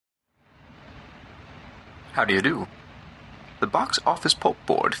How do you do? The Box Office Pulp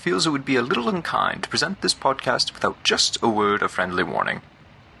Board feels it would be a little unkind to present this podcast without just a word of friendly warning.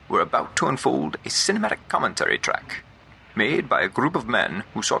 We're about to unfold a cinematic commentary track, made by a group of men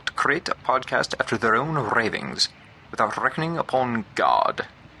who sought to create a podcast after their own ravings, without reckoning upon God.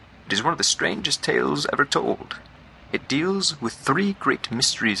 It is one of the strangest tales ever told. It deals with three great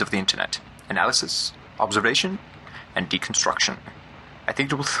mysteries of the internet: analysis, observation, and deconstruction. I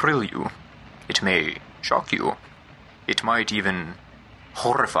think it will thrill you. It may shock you. It might even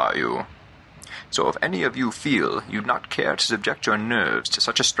horrify you. So if any of you feel you'd not care to subject your nerves to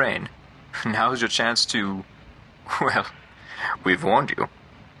such a strain, now's your chance to... well, we've warned you.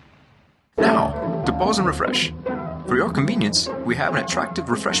 Now, to pause and refresh. For your convenience, we have an attractive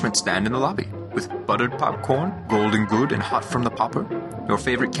refreshment stand in the lobby, with buttered popcorn, golden good and hot from the popper, your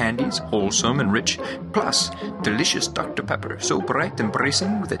favorite candies, wholesome and rich, plus delicious Dr. Pepper, so bright and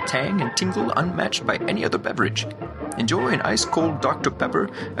bracing with a tang and tingle unmatched by any other beverage. Enjoy an ice-cold Dr. Pepper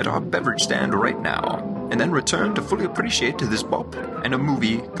at our beverage stand right now, and then return to fully appreciate this bop and a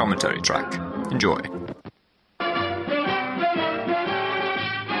movie commentary track. Enjoy.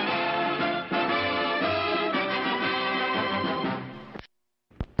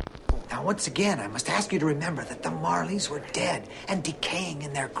 Once again, I must ask you to remember that the Marleys were dead and decaying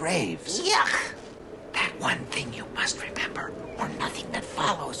in their graves. Yuck! That one thing you must remember, or nothing that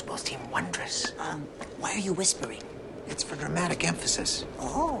follows will seem wondrous. Why are you whispering? It's for dramatic emphasis.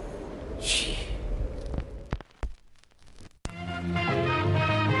 Oh. Shh.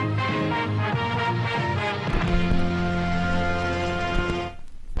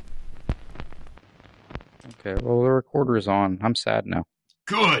 Okay, well, the recorder's on. I'm sad now.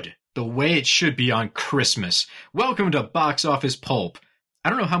 Good! The way it should be on Christmas. Welcome to Box Office Pulp. I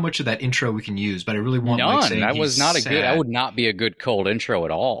don't know how much of that intro we can use, but I really want Mike saying that he's was not a sad. good. That would not be a good cold intro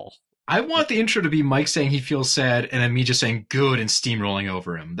at all. I want the intro to be Mike saying he feels sad, and then me just saying good and steamrolling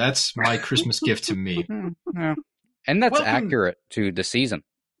over him. That's my Christmas gift to me. Yeah. And that's Welcome. accurate to the season.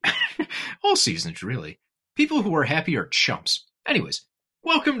 All seasons, really. People who are happy are chumps. Anyways,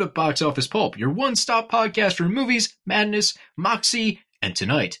 welcome to Box Office Pulp, your one-stop podcast for movies, madness, moxie, and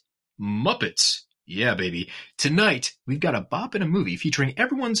tonight, Muppets. Yeah, baby. Tonight, we've got a bop in a movie featuring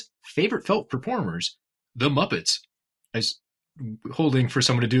everyone's favorite felt performers, the Muppets. I was holding for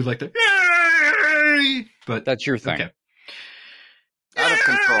someone to do like the yay! But That's your thing. Okay. Out of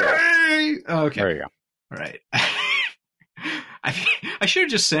control. Yay! Okay. There you go. All right. I should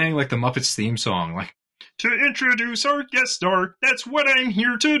have just sang like the Muppets theme song, like, to introduce our guest star, that's what I'm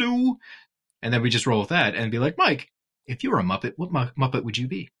here to do. And then we just roll with that and be like, Mike, if you were a Muppet, what Muppet would you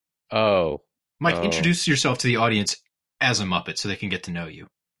be? Mike, introduce yourself to the audience as a Muppet so they can get to know you.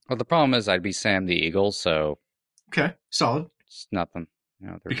 Well, the problem is I'd be Sam the Eagle, so Okay, solid. it's nothing.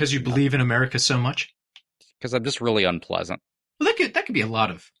 Because you believe in America so much? Because I'm just really unpleasant. Well, that could be a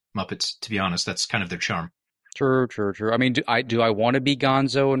lot of Muppets, to be honest. That's kind of their charm. True. I mean, do I want to be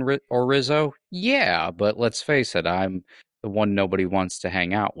Gonzo and or Rizzo? Yeah, but let's face it, I'm the one nobody wants to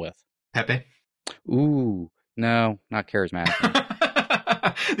hang out with. Pepe? Ooh, no, not charismatic.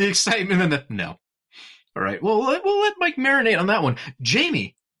 The excitement and the... No. All right, well, we'll let Mike marinate on that one.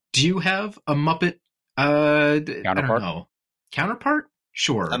 Jamie, do you have a Muppet... Counterpart? I don't know. Counterpart?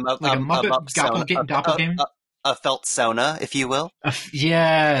 Sure. Like a Muppet doppelganger? A felt sona, if you will.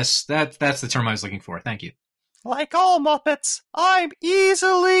 Yes, that's the term I was looking for. Thank you. Like all Muppets, I'm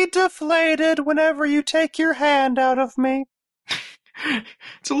easily deflated whenever you take your hand out of me.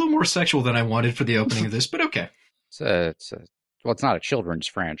 It's a little more sexual than I wanted for the opening of this, but okay. It's not a children's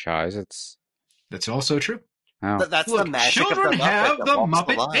franchise. That's also true. Oh. That's Look, the magic of the children Muppet have that the walks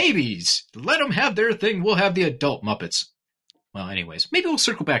Muppet line. babies. Let them have their thing. We'll have the adult Muppets. Well, anyways, maybe we'll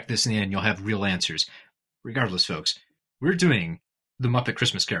circle back to this in the end. You'll have real answers. Regardless, folks, we're doing the Muppet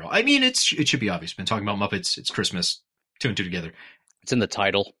Christmas Carol. I mean, it should be obvious. Been talking about Muppets. It's Christmas. Two and two together. It's in the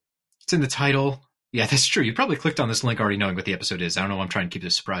title. It's in the title. Yeah, that's true. You probably clicked on this link already knowing what the episode is. I don't know. I'm trying to keep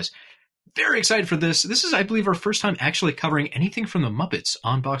this a surprise. Very excited for this. This is, I believe, our first time actually covering anything from the Muppets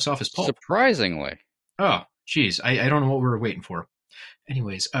on Box Office Pulp. Surprisingly. Oh, geez. I don't know what we were waiting for.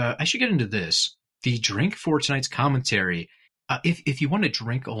 Anyways, I should get into this. The drink for tonight's commentary. If you want to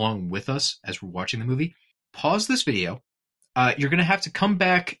drink along with us as we're watching the movie, pause this video. You're going to have to come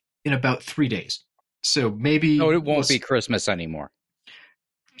back in about 3 days. So maybe... No, it won't be Christmas anymore.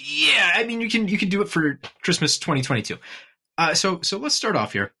 Yeah, I mean, you can do it for Christmas 2022. So let's start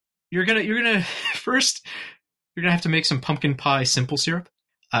off here. You're gonna first, you're gonna have to make some pumpkin pie simple syrup.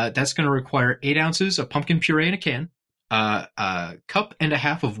 That's gonna require 8 ounces of pumpkin puree in a can, a cup and a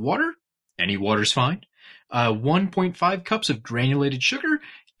half of water. Any water's fine. 1.5 cups of granulated sugar,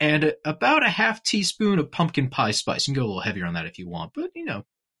 and about a half teaspoon of pumpkin pie spice. You can go a little heavier on that if you want, but you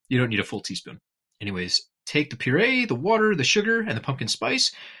don't need a full teaspoon. Anyways, take the puree, the water, the sugar, and the pumpkin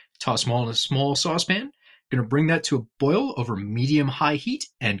spice, toss them all in a small saucepan. Going to bring that to a boil over medium-high heat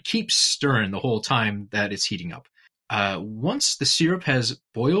and keep stirring the whole time that it's heating up. Once the syrup has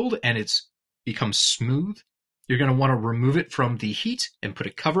boiled and it's become smooth, you're going to want to remove it from the heat and put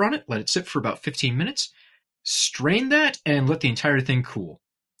a cover on it, let it sit for about 15 minutes, strain that, and let the entire thing cool.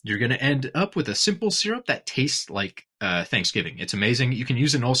 You're going to end up with a simple syrup that tastes like Thanksgiving. It's amazing. You can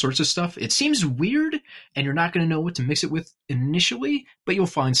use it in all sorts of stuff. It seems weird, and you're not going to know what to mix it with initially, but you'll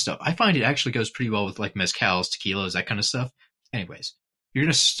find stuff. I find it actually goes pretty well with like mezcals, tequilas, that kind of stuff. Anyways, you're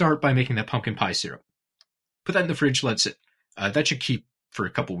going to start by making that pumpkin pie syrup. Put that in the fridge, let it sit. That should keep for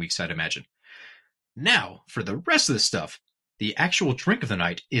a couple weeks, I'd imagine. Now, for the rest of the stuff, the actual drink of the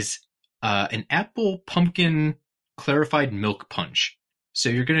night is an apple pumpkin clarified milk punch. So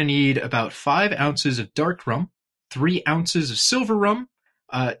you're going to need about 5 ounces of dark rum, 3 ounces of silver rum,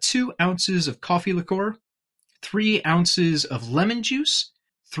 2 ounces of coffee liqueur, 3 ounces of lemon juice,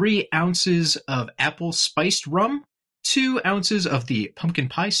 3 ounces of apple spiced rum, 2 ounces of the pumpkin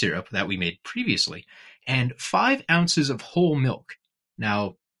pie syrup that we made previously, and 5 ounces of whole milk.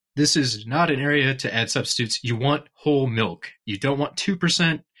 Now, this is not an area to add substitutes. You want whole milk. You don't want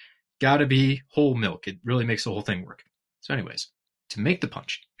 2%. Gotta be whole milk. It really makes the whole thing work. So anyways, to make the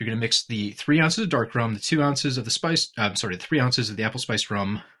punch, you're going to mix the 3 ounces of dark rum, the 2 ounces of the 3 ounces of the apple spiced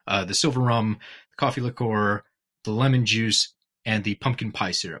rum, the silver rum, the coffee liqueur, the lemon juice, and the pumpkin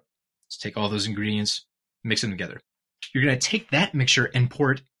pie syrup. Let's take all those ingredients, mix them together. You're going to take that mixture and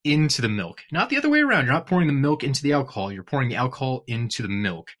pour it into the milk. Not the other way around. You're not pouring the milk into the alcohol. You're pouring the alcohol into the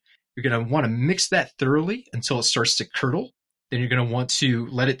milk. You're going to want to mix that thoroughly until it starts to curdle. Then you're going to want to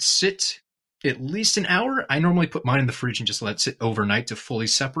let it sit at least an hour. I normally put mine in the fridge and just let it sit overnight to fully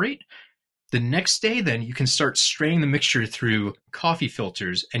separate. The next day, then, you can start straining the mixture through coffee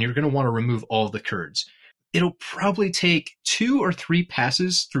filters, and you're going to want to remove all the curds. It'll probably take 2 or 3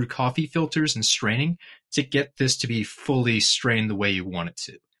 passes through coffee filters and straining to get this to be fully strained the way you want it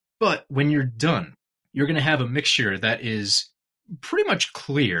to. But when you're done, you're going to have a mixture that is pretty much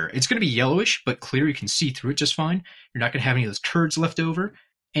clear. It's going to be yellowish, but clear. You can see through it just fine. You're not going to have any of those curds left over.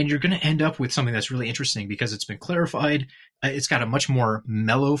 And you're going to end up with something that's really interesting because it's been clarified. It's got a much more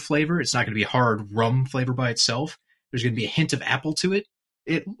mellow flavor. It's not going to be a hard rum flavor by itself. There's going to be a hint of apple to it.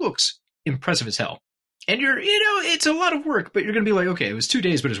 It looks impressive as hell. And it's a lot of work, but you're going to be like, okay, it was 2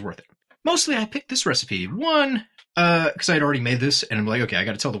 days, but it's worth it. Mostly I picked this recipe. One, because I had already made this, and I'm like, okay, I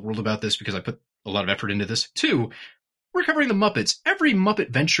got to tell the world about this because I put a lot of effort into this. 2, we're covering the Muppets. Every Muppet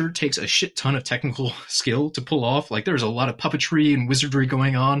venture takes a shit ton of technical skill to pull off. Like, there's a lot of puppetry and wizardry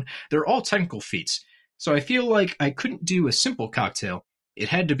going on. They're all technical feats. So I feel like I couldn't do a simple cocktail. It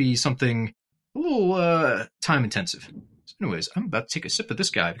had to be something a little time-intensive. So anyways, I'm about to take a sip of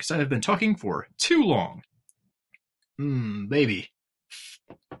this guy because I have been talking for too long. Baby.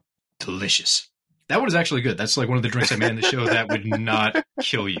 Delicious. That one is actually good. That's like one of the drinks I made in the show that would not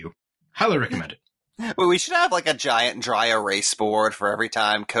kill you. Highly recommend it. Well, we should have like a giant dry erase board for every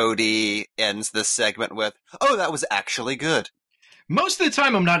time Cody ends this segment with, oh, that was actually good. Most of the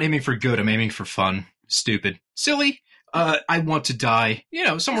time I'm not aiming for good. I'm aiming for fun. Stupid. Silly. I want to die.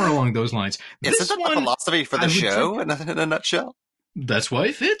 Somewhere along those lines. Isn't that the philosophy for the show in a nutshell? That's why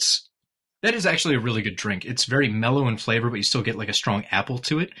it fits. That is actually a really good drink. It's very mellow in flavor, but you still get like a strong apple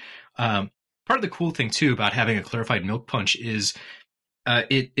to it. Part of the cool thing, too, about having a clarified milk punch is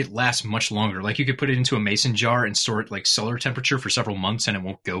it lasts much longer. Like, you could put it into a mason jar and store it like cellar temperature for several months and it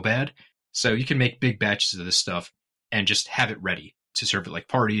won't go bad. So you can make big batches of this stuff and just have it ready to serve at like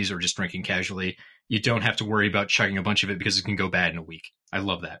parties or just drinking casually. You don't have to worry about chugging a bunch of it because it can go bad in a week. I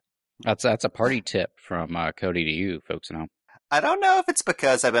love that. That's a party tip from Cody to you, folks at home. I don't know if it's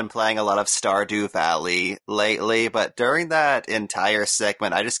because I've been playing a lot of Stardew Valley lately, but during that entire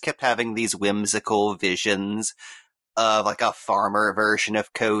segment, I just kept having these whimsical visions of like a farmer version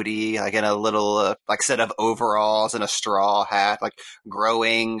of Cody, like in a little like set of overalls and a straw hat, like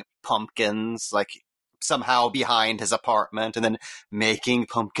growing pumpkins, like somehow behind his apartment, and then making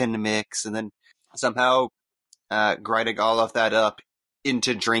pumpkin mix, and then somehow grinding all of that up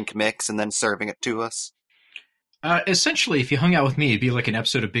into drink mix and then serving it to us. Essentially, if you hung out with me, it'd be like an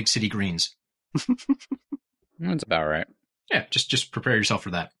episode of Big City Greens. That's about right. Yeah, just prepare yourself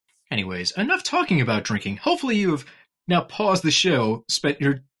for that. Anyways, enough talking about drinking. Hopefully you have now paused the show, spent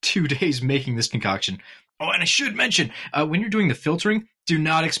your 2 days making this concoction. Oh, and I should mention, when you're doing the filtering, do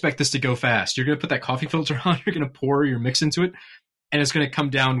not expect this to go fast. You're going to put that coffee filter on, you're going to pour your mix into it, and it's going to come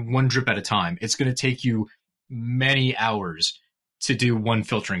down 1 drip at a time. It's going to take you many hours to do one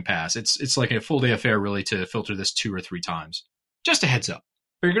filtering pass. It's like a full day affair, really, to filter this 2 or 3 times. Just a heads up.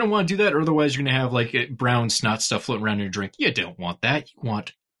 But you're going to want to do that, or otherwise you're going to have like brown snot stuff floating around in your drink. You don't want that. You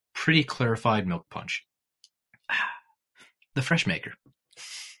want pretty clarified milk punch. The Fresh Maker.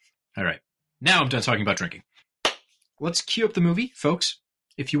 All right. Now I'm done talking about drinking. Let's cue up the movie, folks.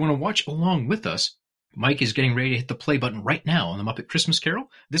 If you want to watch along with us, Mike is getting ready to hit the play button right now on The Muppet Christmas Carol.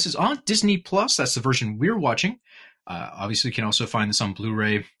 This is on Disney Plus. That's the version we're watching. Obviously, you can also find this on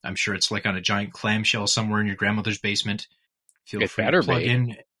Blu-ray. I'm sure it's like on a giant clamshell somewhere in your grandmother's basement. Feel free to plug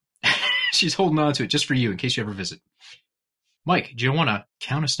in. She's holding on to it just for you in case you ever visit. Mike, do you want to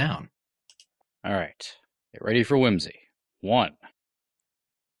count us down? All right. Get ready for whimsy. 1,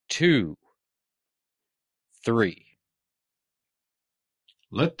 2, 3.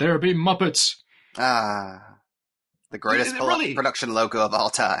 Let there be Muppets. The greatest production logo of all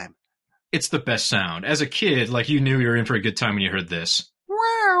time. It's the best sound. As a kid, like, you knew you were in for a good time when you heard this.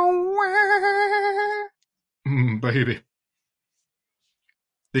 Baby.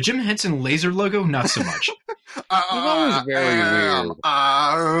 The Jim Henson laser logo, not so much. was very weird.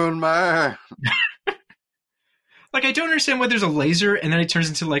 Iron Man. Like, I don't understand why there's a laser and then it turns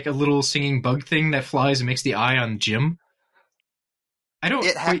into like a little singing bug thing that flies and makes the eye on Jim. I don't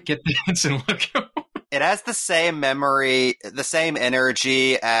quite get the Henson logo. It has the same memory, the same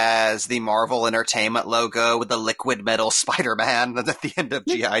energy as the Marvel Entertainment logo with the liquid metal Spider-Man at the end of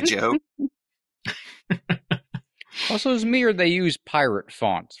G.I. Joe. Also, it's me, or they use pirate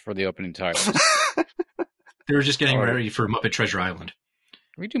fonts for the opening titles. They were just getting ready for Muppet Treasure Island.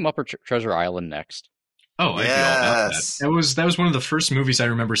 Can we do Muppet Treasure Island next? Oh, I'd be all about that. That was one of the first movies I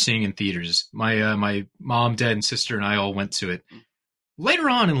remember seeing in theaters. My mom, dad, and sister and I all went to it. Later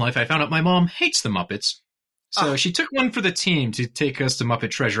on in life, I found out my mom hates the Muppets. So she took one for the team to take us to Muppet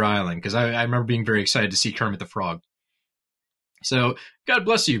Treasure Island, because I remember being very excited to see Kermit the Frog. So, God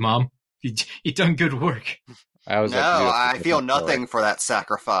bless you, Mom. You done good work. I feel nothing for that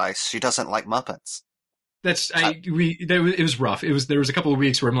sacrifice. She doesn't like Muppets. It was rough. There was a couple of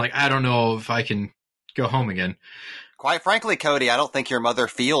weeks where I'm like, I don't know if I can go home again. Quite frankly, Cody, I don't think your mother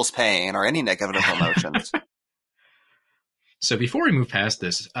feels pain or any negative emotions. So before we move past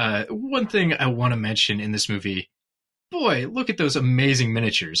this, one thing I want to mention in this movie, boy, look at those amazing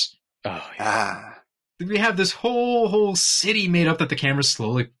miniatures. Oh, yeah. We have this whole city made up that the camera's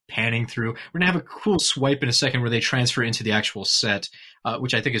slowly panning through. We're going to have a cool swipe in a second where they transfer into the actual set,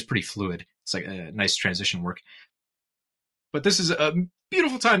 which I think is pretty fluid. It's like a nice transition work. But this is a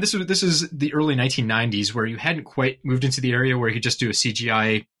beautiful time. This is the early 1990s where you hadn't quite moved into the area where you could just do a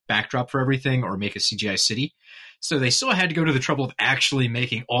CGI backdrop for everything or make a CGI city. So they still had to go to the trouble of actually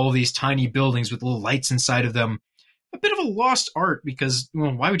making all these tiny buildings with little lights inside of them. A bit of a lost art because,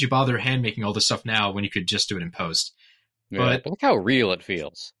 well, why would you bother hand making all this stuff now when you could just do it in post? Yeah, but look how real it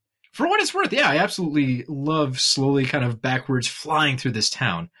feels. For what it's worth, yeah, I absolutely love slowly kind of backwards flying through this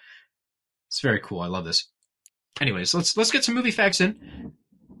town. It's very cool. I love this. Anyways, let's get some movie facts in.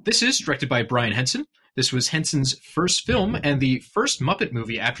 This is directed by Brian Henson. This was Henson's first film and the first Muppet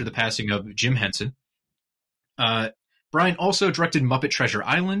movie after the passing of Jim Henson. Brian also directed Muppet Treasure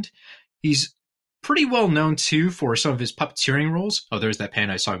Island. He's pretty well known, too, for some of his puppeteering roles. Oh, there's that pan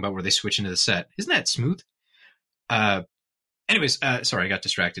I was talking about where they switch into the set. Isn't that smooth? Anyways, sorry, I got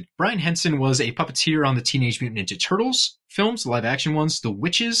distracted. Brian Henson was a puppeteer on the Teenage Mutant Ninja Turtles films, the live-action ones, The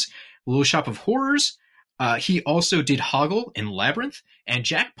Witches, Little Shop of Horrors. He also did Hoggle in Labyrinth and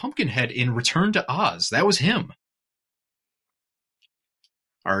Jack Pumpkinhead in Return to Oz. That was him.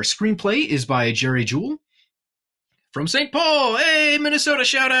 Our screenplay is by Jerry Jewell from St. Paul. Hey, Minnesota,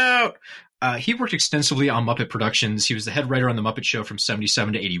 shout out! He worked extensively on Muppet productions. He was the head writer on The Muppet Show from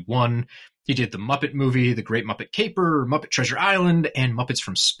 77 to 81. He did The Muppet Movie, The Great Muppet Caper, Muppet Treasure Island, and Muppets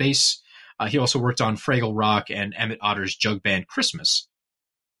from Space. He also worked on Fraggle Rock and Emmett Otter's Jug Band Christmas.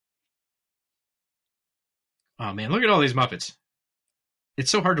 Oh man, look at all these Muppets.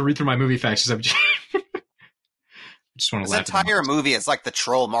 It's so hard to read through my movie facts because I just want to laugh. This entire movie is like the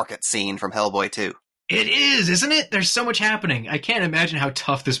troll market scene from Hellboy 2. It is, isn't it? There's so much happening. I can't imagine how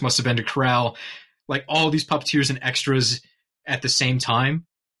tough this must have been to corral like all these puppeteers and extras at the same time.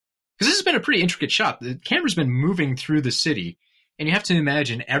 Because this has been a pretty intricate shot. The camera's been moving through the city, and you have to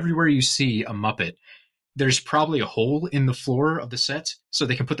imagine everywhere you see a Muppet, there's probably a hole in the floor of the set so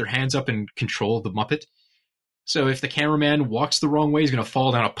they can put their hands up and control the Muppet. So if the cameraman walks the wrong way, he's going to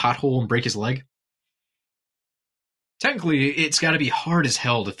fall down a pothole and break his leg. Technically, it's got to be hard as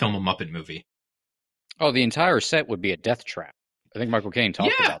hell to film a Muppet movie. Oh, the entire set would be a death trap. I think Michael Caine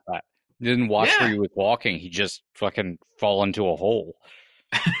talked about that. He didn't watch where he was walking. He just fucking fall into a hole.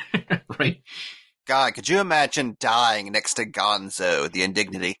 Right. God, could you imagine dying next to Gonzo, the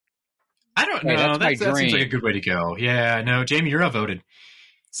indignity? I don't Hey, know. that's my That seems like dream. a good way to go. Yeah, no, Jamie, you're outvoted.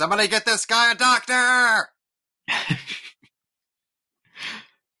 Somebody get this guy a doctor!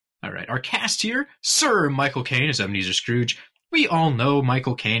 All right, our cast here, Sir Michael Caine as Ebenezer Scrooge. We all know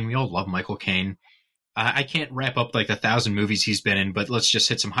Michael Caine. We all love Michael Caine. I can't wrap up like the 1,000 movies he's been in, but let's just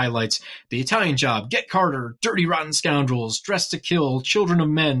hit some highlights. The Italian Job, Get Carter, Dirty Rotten Scoundrels, Dressed to Kill, Children of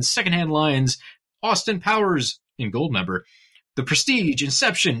Men, Secondhand Lions, Austin Powers in Goldmember, The Prestige,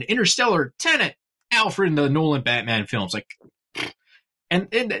 Inception, Interstellar, Tenet, Alfred in the Nolan Batman films. Like,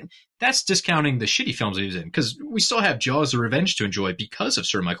 and that's discounting the shitty films he was in, because we still have Jaws: The Revenge to enjoy because of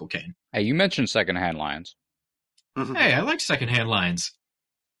Sir Michael Caine. Hey, you mentioned Secondhand Lions. Hey, I like Secondhand Lions.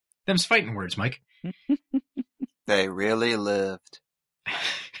 Them's fighting words, Mike. They really lived.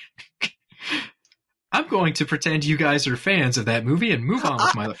 I'm going to pretend you guys are fans of that movie and move on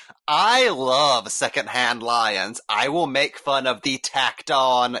with my life. I love Secondhand Lions. I will make fun of the tacked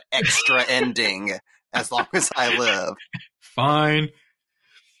on extra ending as long as I live. Fine.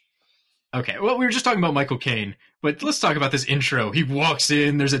 Okay, well, we were just talking about Michael Caine, but let's talk about this intro. He walks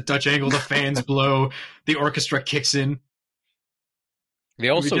in, there's a Dutch angle, the fans blow, the orchestra kicks in. They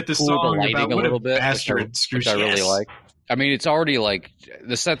also get this cool song the lighting about a what a little bit, bastard Scrooge- which I really Yes. like. I mean, it's already like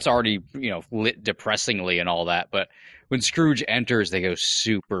the set's already lit depressingly and all that, but when Scrooge enters, they go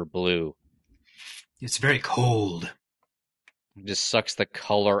super blue. It's very cold. It just sucks the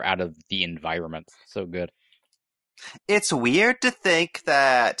color out of the environment. So good. It's weird to think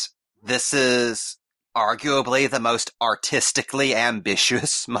that this is arguably the most artistically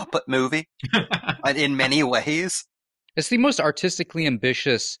ambitious Muppet movie in many ways. It's the most artistically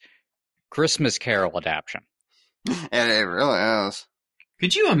ambitious Christmas Carol adaptation. And it really is.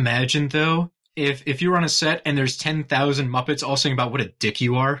 Could you imagine, though, if you were on a set and there's 10,000 Muppets all singing about what a dick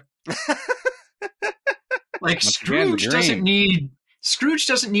you are? Like, Once again, the Scrooge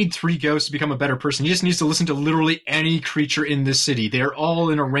doesn't need 3 ghosts to become a better person. He just needs to listen to literally any creature in this city. They're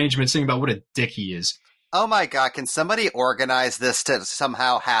all in arrangement singing about what a dick he is. Oh my God, can somebody organize this to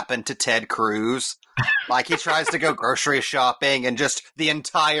somehow happen to Ted Cruz? Like he tries to go grocery shopping and just the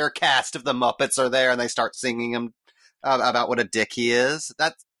entire cast of the Muppets are there and they start singing him about what a dick he is.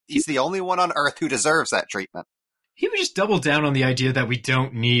 He's the only one on Earth who deserves that treatment. He would just double down on the idea that we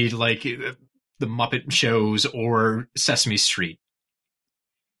don't need, like, the Muppet shows or Sesame Street.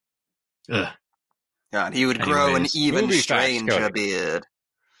 Ugh. God, he would grow an Anyways, even movie facts, stranger Cody. beard.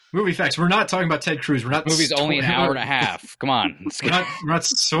 Movie facts. We're not talking about Ted Cruz. We're not. The movie's only an hour and a half. Come on. Let's We're not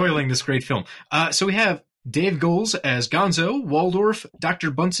soiling this great film. So we have Dave Goelz as Gonzo, Waldorf,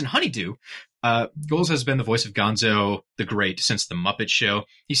 Dr. Bunsen Honeydew. Goelz has been the voice of Gonzo the Great since The Muppet Show.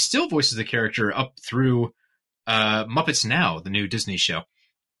 He still voices the character up through Muppets Now, the new Disney show.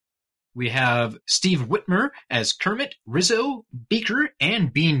 We have Steve Whitmer as Kermit, Rizzo, Beaker,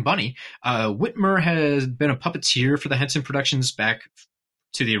 and Bean Bunny. Whitmer has been a puppeteer for the Henson Productions back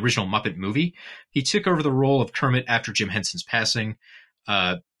to the original Muppet movie. He took over the role of Kermit after Jim Henson's passing.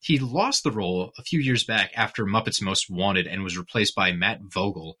 He lost the role a few years back after Muppets Most Wanted and was replaced by Matt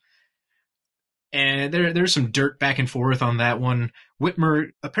Vogel. And there's some dirt back and forth on that one.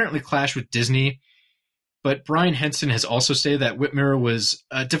 Whitmer apparently clashed with Disney, but Brian Henson has also stated that Whitmer was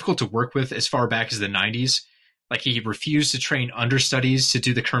difficult to work with as far back as the 90s. Like, he refused to train understudies to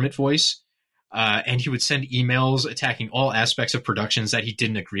do the Kermit voice. And he would send emails attacking all aspects of productions that he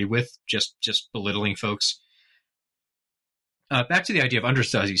didn't agree with, just belittling folks. Back to the idea of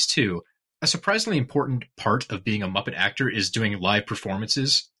understudies, too. A surprisingly important part of being a Muppet actor is doing live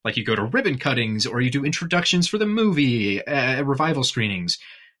performances. Like, you go to ribbon cuttings, or you do introductions for the movie, revival screenings,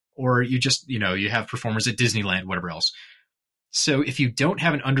 or you just, you have performers at Disneyland, whatever else. So if you don't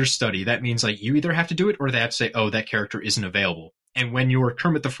have an understudy, that means like you either have to do it or they have to say, oh, that character isn't available. And when you're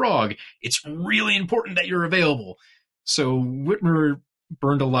Kermit the Frog, it's really important that you're available. So Whitmer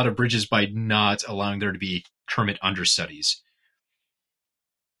burned a lot of bridges by not allowing there to be Kermit understudies.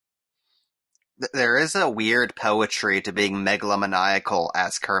 There is a weird poetry to being megalomaniacal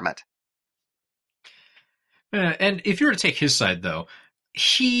as Kermit. And if you were to take his side, though,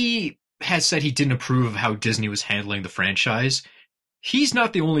 he has said he didn't approve of how Disney was handling the franchise. He's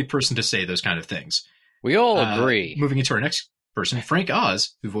not the only person to say those kind of things. We all agree. Moving into our next person, Frank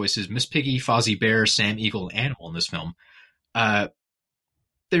Oz, who voices Miss Piggy, Fozzie Bear, Sam Eagle, and Animal in this film.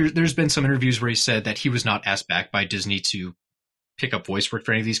 There's been some interviews where he said that he was not asked back by Disney to pick up voice work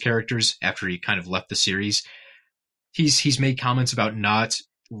for any of these characters after he kind of left the series. He's made comments about not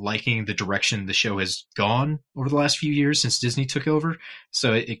liking the direction the show has gone over the last few years since Disney took over.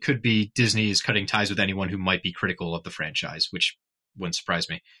 So it could be Disney is cutting ties with anyone who might be critical of the franchise, which wouldn't surprise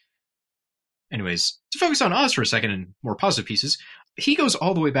me. Anyways, to focus on Oz for a second and more positive pieces, he goes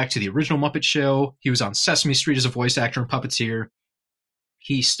all the way back to the original Muppet Show. He was on Sesame Street as a voice actor and puppeteer.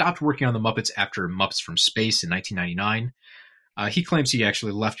 He stopped working on the Muppets after Muppets from Space in 1999. He claims he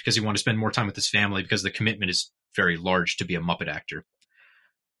actually left because he wanted to spend more time with his family because the commitment is very large to be a Muppet actor.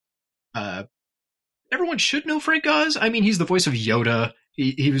 Everyone should know Frank Oz. I mean, he's the voice of Yoda.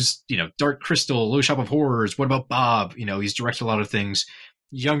 He was, Dark Crystal, Little Shop of Horrors. What about Bob? He's directed a lot of things.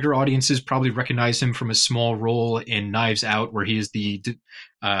 Younger audiences probably recognize him from a small role in Knives Out, where he is the,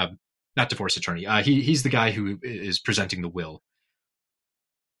 not divorce attorney. He's the guy who is presenting the will.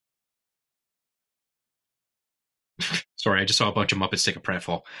 Sorry, I just saw a bunch of Muppets take a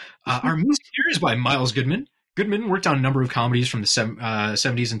pratfall. Our music here is by Miles Goodman. Goodman worked on a number of comedies from the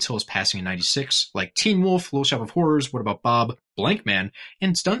 70s until his passing in 96, like Teen Wolf, Little Shop of Horrors, What About Bob, Blank Man,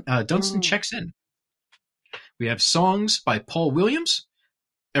 and Dunstan Checks In. We have songs by Paul Williams.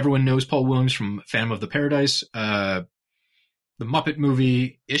 Everyone knows Paul Williams from Phantom of the Paradise, the Muppet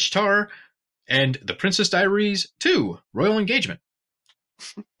movie Ishtar, and The Princess Diaries 2, Royal Engagement.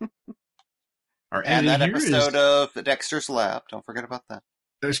 And that episode of Dexter's Lab. Don't forget about that.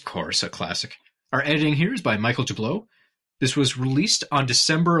 Of course, a classic. Our editing here is by Michael Jablow. This was released on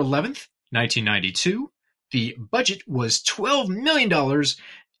December 11th, 1992. The budget was $12 million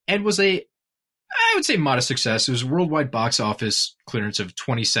and was I would say, modest success. It was a worldwide box office clearance of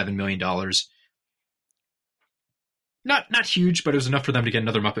 $27 million. Not huge, but it was enough for them to get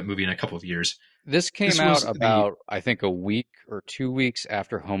another Muppet movie in a couple of years. This came out about, I think, a week or 2 weeks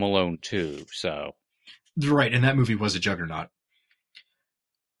after Home Alone 2, so... Right, and that movie was a juggernaut.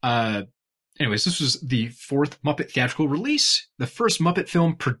 Anyways, this was the fourth Muppet theatrical release, the first Muppet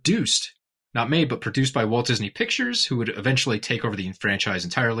film produced, not made, but produced by Walt Disney Pictures, who would eventually take over the franchise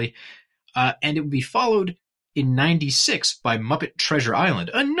entirely. And it would be followed in 96 by Muppet Treasure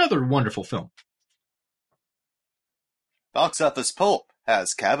Island, another wonderful film. Box Office Pulp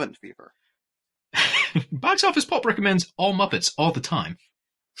has cabin fever. Box Office Pulp recommends all Muppets all the time.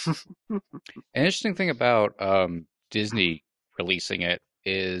 An interesting thing about Disney releasing it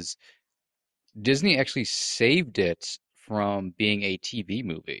is Disney actually saved it from being a TV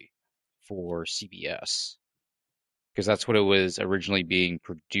movie for CBS, because that's what it was originally being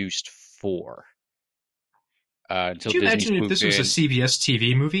produced for. Could you imagine if this was a CBS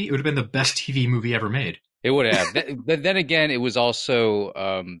TV movie? It would have been the best TV movie ever made. It would have. But then again, it was also,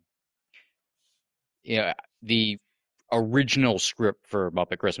 the original script for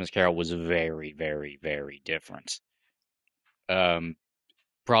Muppet Christmas Carol was very, very, very different.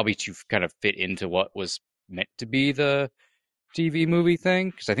 Probably to kind of fit into what was meant to be the TV movie thing,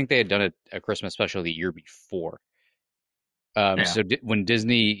 because I think they had done a Christmas special the year before. So when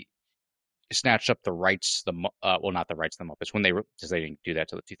Disney snatched up the rights, not the rights to the Muppets, because they didn't do that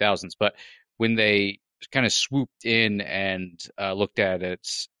till the 2000s, but when they kind of swooped in and looked at it,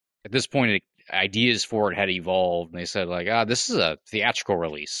 at this point, ideas for it had evolved, and they said, like, this is a theatrical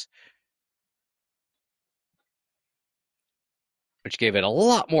release, which gave it a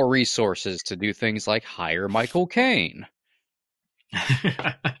lot more resources to do things like hire Michael Caine.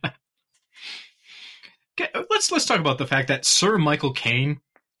 Okay, let's talk about the fact that Sir Michael Caine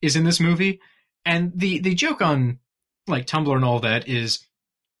is in this movie, and the joke on like Tumblr and all that is,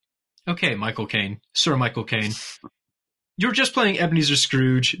 okay, Michael Caine, Sir Michael Caine, you're just playing Ebenezer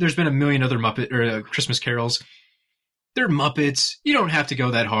Scrooge. There's been a million other Muppet or Christmas carols. They're Muppets. You don't have to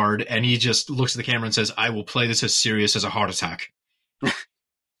go that hard. And he just looks at the camera and says, "I will play this as serious as a heart attack."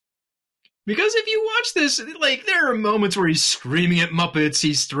 Because if you watch this, like, there are moments where he's screaming at Muppets,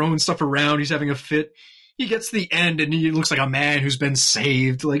 he's throwing stuff around, he's having a fit. He gets to the end and he looks like a man who's been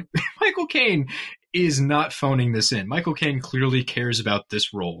saved. Like, Michael Caine is not phoning this in. Michael Caine clearly cares about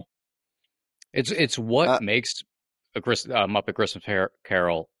this role. It's what makes a Muppet Christmas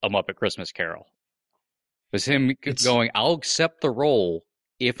Carol a Muppet Christmas Carol. It's him going, I'll accept the role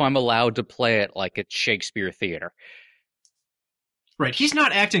if I'm allowed to play it like it's Shakespeare theater. Right. He's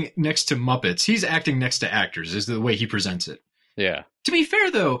not acting next to Muppets. He's acting next to actors, is the way he presents it. Yeah. To be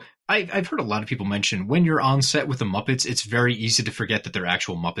fair, though, I've heard a lot of people mention when you're on set with the Muppets, it's very easy to forget that they're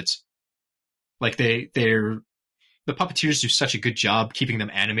actual Muppets. Like, the puppeteers do such a good job keeping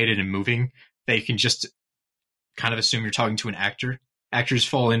them animated and moving, they can just kind of assume you're talking to an actor. Actors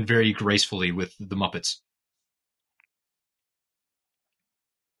fall in very gracefully with the Muppets.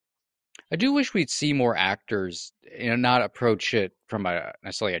 I do wish we'd see more actors, not approach it from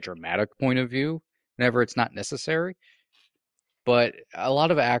necessarily a dramatic point of view, whenever it's not necessary. But a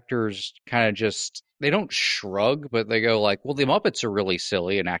lot of actors kind of just, they don't shrug, but they go like, well, the Muppets are really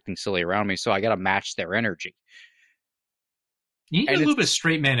silly and acting silly around me, so I got to match their energy. You need a little bit of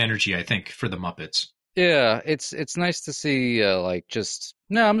straight man energy, I think, for the Muppets. Yeah, it's nice to see, I'm just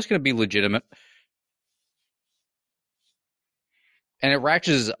going to be legitimate. And it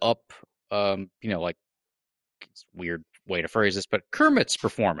ratchets up, like, it's a weird way to phrase this, but Kermit's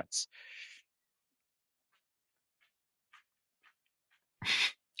performance.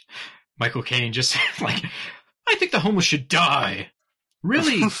 Michael Caine just like, I think the homeless should die.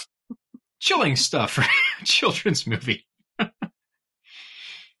 Really chilling stuff for a children's movie.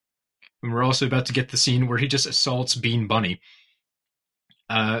 And we're also about to get the scene where he just assaults Bean Bunny.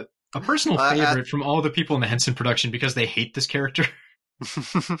 A personal favorite from all the people in the Henson production because they hate this character.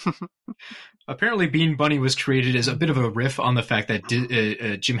 Apparently, Bean Bunny was created as a bit of a riff on the fact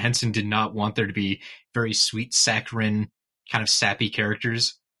that Jim Henson did not want there to be very sweet, saccharine, kind of sappy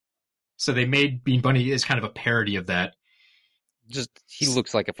characters. So they made Bean Bunny as kind of a parody of that. Just, he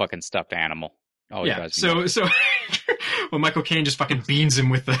looks like a fucking stuffed animal. Oh, yeah. So when Michael Caine just fucking beans him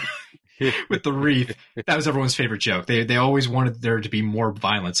with the with the wreath, that was everyone's favorite joke. They always wanted there to be more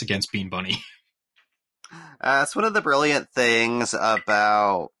violence against Bean Bunny. It's one of the brilliant things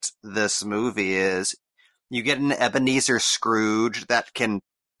about this movie is you get an Ebenezer Scrooge that can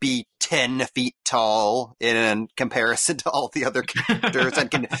be 10 feet tall in comparison to all the other characters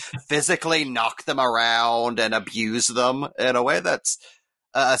and can physically knock them around and abuse them in a way that's,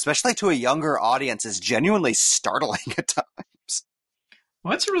 especially to a younger audience, is genuinely startling at times.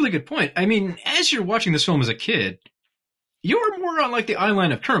 Well, that's a really good point. I mean, as you're watching this film as a kid, you're more on like the eye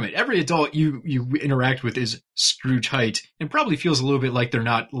line of Kermit. Every adult you interact with is Scrooge height and probably feels a little bit like they're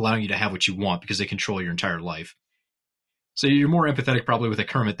not allowing you to have what you want because they control your entire life. So you're more empathetic probably with a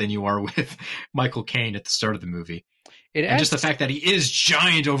Kermit than you are with Michael Caine at the start of the movie. And just the fact that he is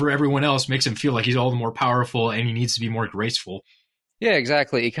giant over everyone else makes him feel like he's all the more powerful and he needs to be more graceful. Yeah,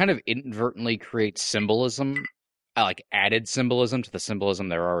 exactly. It kind of inadvertently creates symbolism, like added symbolism to the symbolism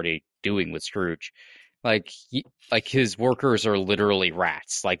they're already doing with Scrooge. Like his workers are literally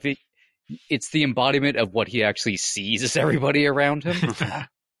rats. Like it's the embodiment of what he actually sees as everybody around him.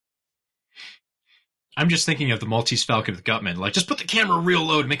 I'm just thinking of the Maltese Falcon with Gutman. Like, just put the camera real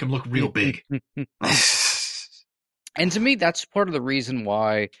low to make him look real big. And to me, that's part of the reason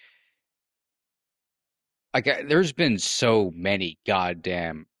why. Like, there's been so many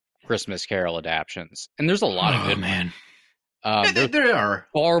goddamn Christmas Carol adaptions, and there's a lot of good. Man, there are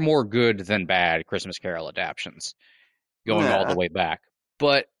far more good than bad Christmas Carol adaptions, going all the way back.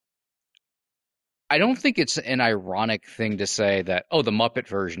 But I don't think it's an ironic thing to say that, oh, the Muppet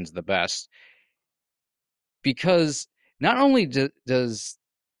version's the best. Because not only does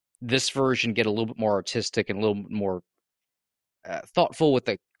this version get a little bit more artistic and a little bit more thoughtful with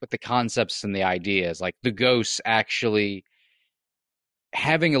the concepts and the ideas, like the ghosts actually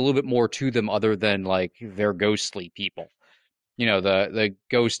having a little bit more to them other than like they're ghostly people. You know, the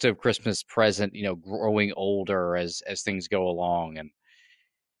ghost of Christmas Present, you know, growing older as things go along.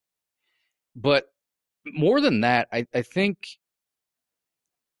 But more than that, I think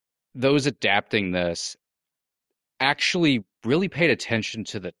those adapting this actually really paid attention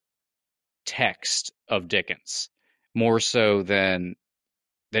to the text of Dickens more so than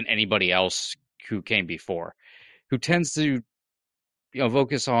anybody else who came before, who tends to,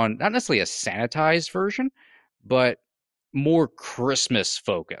 focus on not necessarily a sanitized version, but more Christmas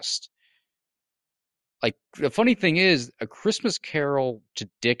focused. Like, the funny thing is, A Christmas Carol to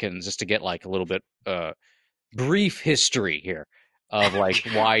Dickens, just to get like a little bit brief history here of like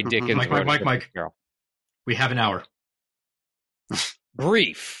why Dickens wrote A Christmas Carol. We have an hour.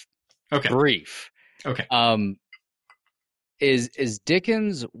 Brief. Okay. Brief. Okay. Is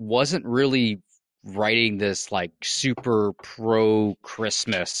Dickens wasn't really writing this like super pro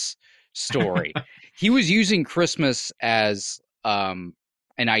Christmas story. He was using Christmas as an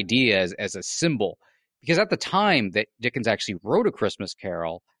idea, as a symbol, because at the time that Dickens actually wrote A Christmas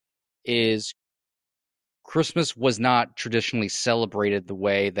Carol, is Christmas was not traditionally celebrated the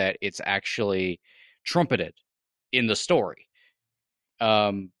way that it's actually trumpeted in the story.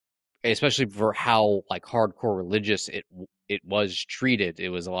 Especially for how like hardcore religious it was treated. It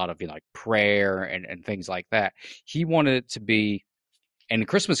was a lot of like prayer and things like that. He wanted it to be, and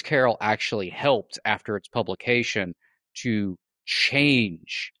Christmas Carol actually helped after its publication to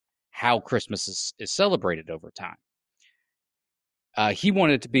change how Christmas is celebrated over time. He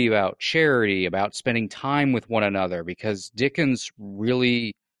wanted it to be about charity, about spending time with one another, because Dickens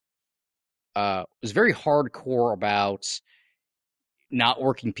really was very hardcore about not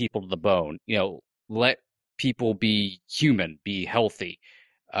working people to the bone. Let people be human, be healthy.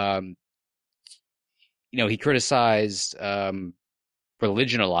 He criticized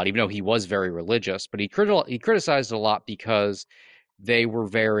religion a lot, even though he was very religious, but he criticized it a lot because they were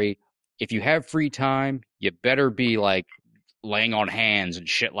very, if you have free time, you better be like laying on hands and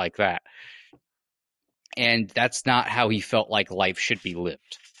shit like that. And that's not how he felt like life should be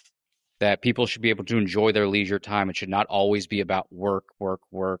lived. That people should be able to enjoy their leisure time. It should not always be about work, work,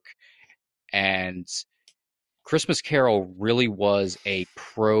 work. And Christmas Carol really was a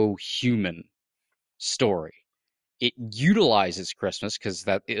pro-human story. It utilizes Christmas because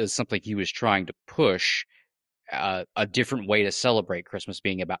that is something he was trying to push, a different way to celebrate Christmas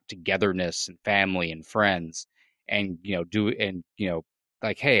being about togetherness and family and friends, and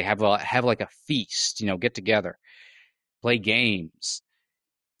like, hey, have like a feast, get together, play games.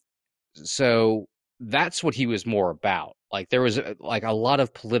 So that's what he was more about. Like there was like a lot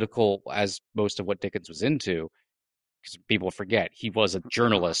of political, as most of what Dickens was into, because people forget he was a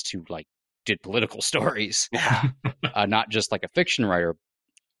journalist who like did political stories, not just like a fiction writer.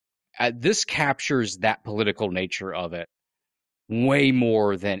 This captures that political nature of it way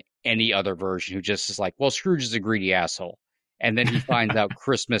more than any other version, who just is like, well, Scrooge is a greedy asshole. And then he finds out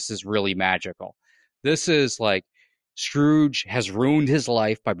Christmas is really magical. This is like, Scrooge has ruined his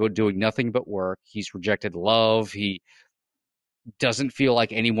life by doing nothing but work. He's rejected love. He doesn't feel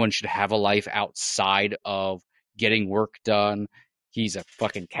like anyone should have a life outside of getting work done. He's a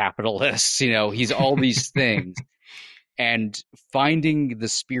fucking capitalist. He's all these things. And finding the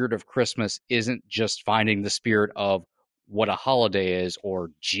spirit of Christmas isn't just finding the spirit of what a holiday is or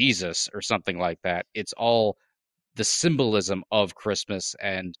Jesus or something like that. It's all the symbolism of Christmas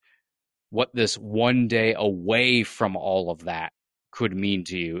and what this one day away from all of that could mean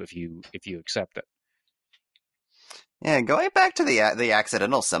to you if you accept it. Yeah, going back to the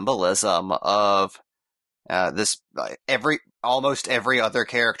accidental symbolism of this almost every other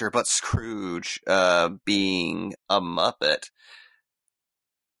character but Scrooge being a Muppet.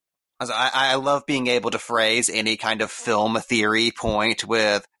 I love being able to phrase any kind of film theory point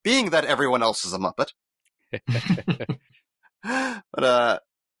with being that everyone else is a Muppet. But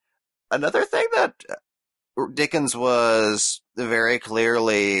another thing that Dickens was very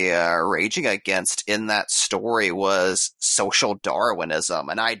clearly raging against in that story was social Darwinism,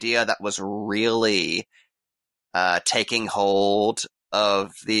 an idea that was really taking hold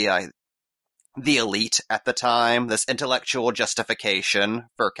of the elite at the time, this intellectual justification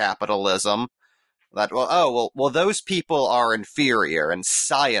for capitalism. That, well, those people are inferior, and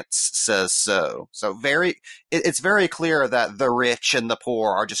science says so. So it's very clear that the rich and the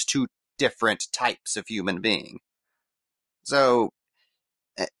poor are just two different types of human being. So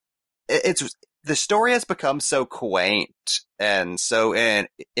the story has become so quaint and so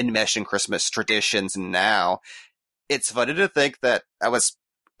enmeshed in Christmas traditions now. It's funny to think that I was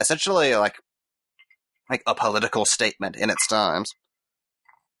essentially like a political statement in its times.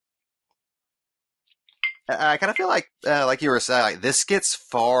 I kind of feel like you were saying, this gets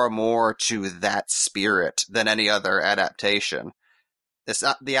far more to that spirit than any other adaptation. It's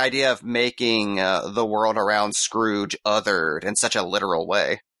not the idea of making the world around Scrooge othered in such a literal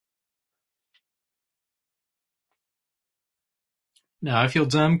way. No, I feel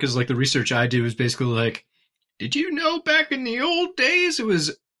dumb because like the research I do is basically like, did you know back in the old days it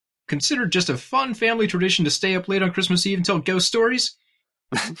was considered just a fun family tradition to stay up late on Christmas Eve and tell ghost stories?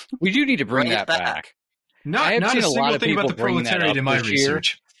 We do need to bring that back. Not a single thing about the proletariat in my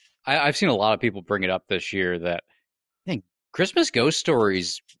research. I've seen a lot of people bring it up this year that I think Christmas ghost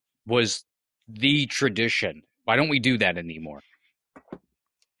stories was the tradition. Why don't we do that anymore?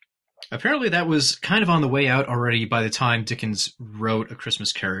 Apparently that was kind of on the way out already by the time Dickens wrote A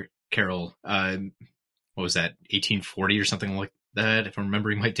Christmas Carol. What was that, 1840 or something like that, if I'm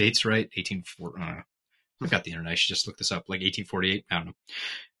remembering my dates right? 1840. I've got the internet. I should just look this up. Like 1848? I don't know.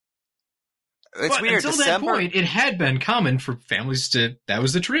 It's weird. Until that point, it had been common for families that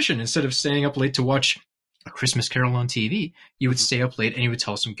was the tradition. Instead of staying up late to watch A Christmas Carol on TV, you would stay up late and you would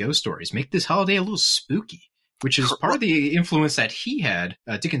tell some ghost stories. Make this holiday a little spooky, which is part of the influence that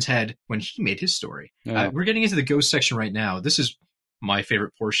Dickens had when he made his story. Yeah. We're getting into the ghost section right now. This is my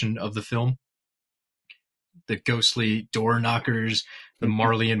favorite portion of the film. The ghostly door knockers, the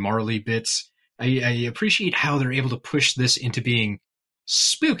Marley and Marley bits. I appreciate how they're able to push this into being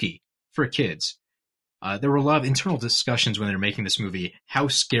spooky for kids. There were a lot of internal discussions when they were making this movie, how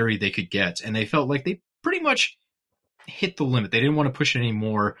scary they could get, and they felt like they pretty much hit the limit. They didn't want to push it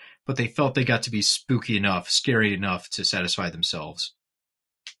anymore, but they felt they got to be spooky enough, scary enough to satisfy themselves.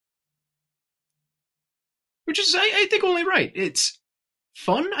 Which is, I think, only right. It's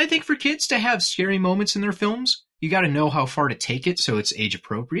fun, I think, for kids to have scary moments in their films. You got to know how far to take it so it's age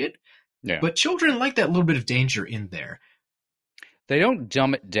appropriate. Yeah. But children like that little bit of danger in there. They don't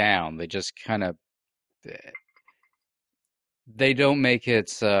dumb it down. They just kind of... They don't make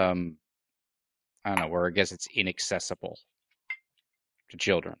it, I don't know, where I guess it's inaccessible to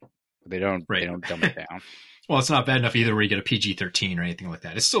children. They don't dumb it down. Well, it's not bad enough either where you get a PG-13 or anything like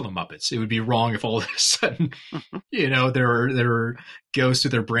that. It's still the Muppets. It would be wrong if all of a sudden, there are ghosts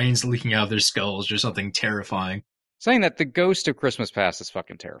with their brains leaking out of their skulls or something terrifying. Saying that the Ghost of Christmas Past is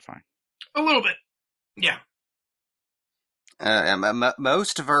fucking terrifying. A little bit. Yeah.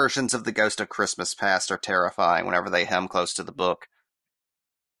 Most versions of the Ghost of Christmas Past are terrifying whenever they hem close to the book.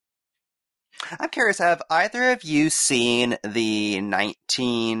 I'm curious, have either of you seen the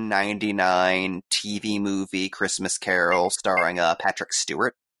 1999 TV movie Christmas Carol starring Patrick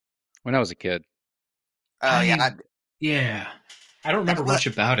Stewart? When I was a kid. Yeah. Yeah. I don't remember much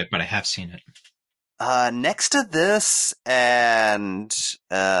about it, but I have seen it. Next to this and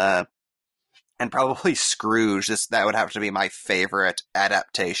probably Scrooge, that would have to be my favorite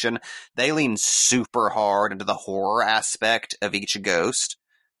adaptation. They lean super hard into the horror aspect of each ghost.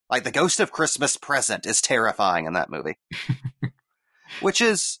 Like, the Ghost of Christmas Present is terrifying in that movie. which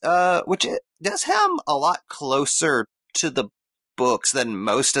does hem a lot closer to the books than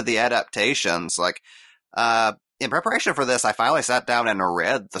most of the adaptations. Like, in preparation for this, I finally sat down and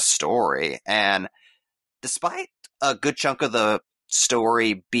read the story, and despite a good chunk of the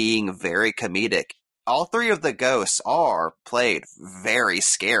story being very comedic, all three of the ghosts are played very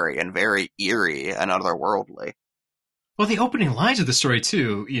scary and very eerie and otherworldly. Well, the opening lines of the story,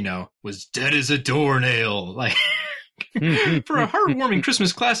 too, was dead as a doornail. Like, for a heartwarming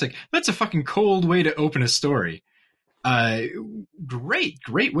Christmas classic, that's a fucking cold way to open a story. Great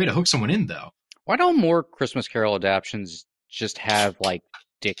way to hook someone in, though. Why don't more Christmas Carol adaptions just have, like,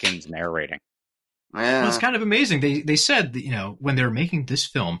 Dickens narrating? Well, it's kind of amazing. They said that, when they were making this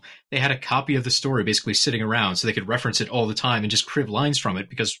film, they had a copy of the story basically sitting around so they could reference it all the time and just crib lines from it,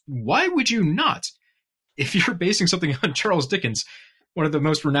 because why would you not? If you're basing something on Charles Dickens, one of the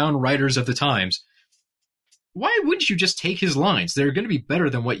most renowned writers of the times, why wouldn't you just take his lines? They're going to be better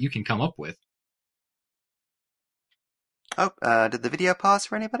than what you can come up with. Oh, did the video pause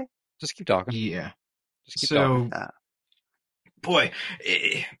for anybody? Just keep talking. Yeah. Just keep talking. Boy,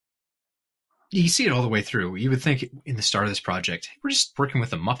 you see it all the way through. You would think in the start of this project, we're just working with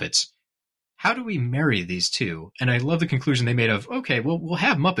the Muppets. How do we marry these two? And I love the conclusion they made of, okay, well, we'll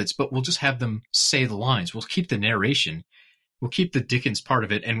have Muppets, but we'll just have them say the lines. We'll keep the narration. We'll keep the Dickens part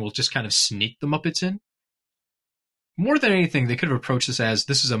of it, and we'll just kind of sneak the Muppets in. More than anything, they could have approached this as,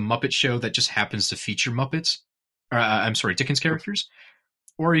 this is a Muppet show that just happens to feature Muppets. Dickens characters.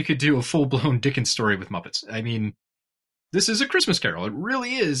 Or you could do a full-blown Dickens story with Muppets. I mean, this is a Christmas Carol. It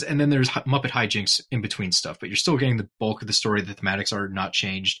really is. And then there's Muppet hijinks in between stuff, but you're still getting the bulk of the story. The thematics are not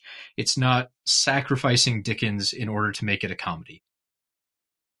changed. It's not sacrificing Dickens in order to make it a comedy.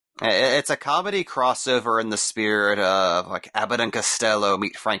 It's a comedy crossover in the spirit of, like, Abbott and Costello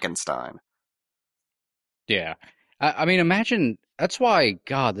meet Frankenstein. Yeah. I mean, imagine, that's why,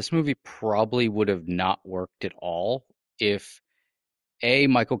 God, this movie probably would have not worked at all if, A,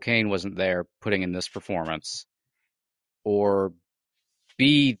 Michael Caine wasn't there putting in this performance, or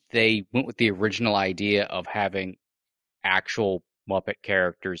B, they went with the original idea of having actual Muppet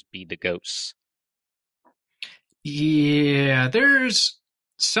characters be the ghosts. Yeah, there's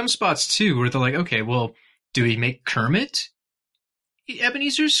some spots, too, where they're like, okay, well, do we make Kermit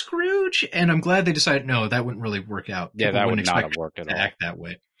Ebenezer Scrooge? And I'm glad they decided, no, that wouldn't really work out. Yeah, People that would wouldn't not expect have worked at to all. act that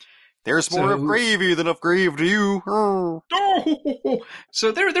way. There's more of gravy than of grave to you. Oh.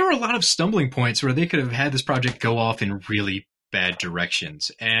 So there were a lot of stumbling points where they could have had this project go off in really bad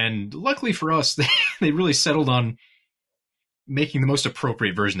directions. And luckily for us, they really settled on making the most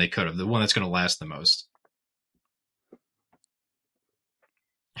appropriate version they could have, the one that's going to last the most.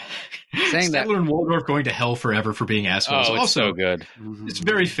 Saying that, Statler and Waldorf going to hell forever for being assholes. it's Also, so good. It's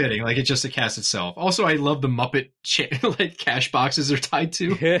very fitting. Like, it's just a cast itself. Also, I love the Muppet like cash boxes they're tied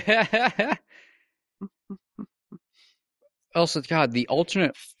to. Also, God, the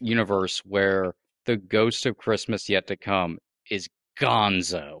alternate universe where the Ghost of Christmas Yet to Come is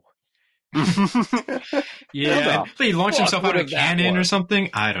Gonzo. Yeah, they launched himself out of a cannon or something.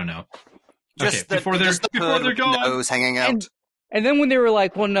 I don't know. Before they're gone, nose hanging out. And then when they were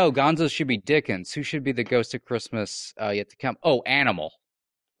like, well, no, Gonzo should be Dickens. Who should be the Ghost of Christmas Yet to Come? Oh, Animal.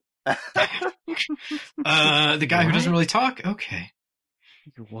 The guy who doesn't really talk? Okay.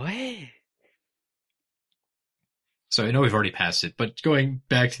 What? So I know we've already passed it, but going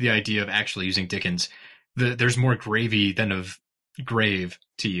back to the idea of actually using Dickens, there's more gravy than of grave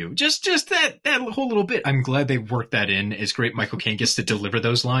to you. Just that whole little bit. I'm glad they worked that in. It's great Michael Caine gets to deliver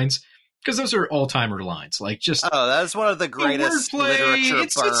those lines. Because those are all-timer lines. Like, just... Oh, that's one of the greatest wordplay, literature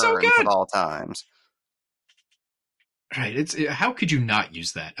it's so burns good. of all times. Right. How could you not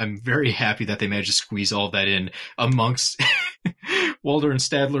use that? I'm very happy that they managed to squeeze all that in amongst Walder and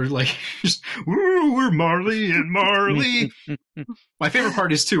Stadler, like, just, ooh, we're Marley and Marley. My favorite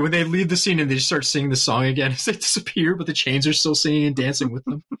part is, too, when they leave the scene and they just start singing the song again as they disappear, but the chains are still singing and dancing with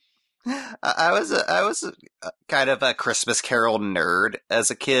them. I was kind of a Christmas Carol nerd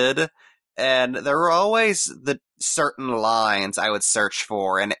as a kid, and there were always the certain lines I would search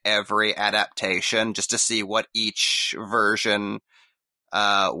for in every adaptation just to see what each version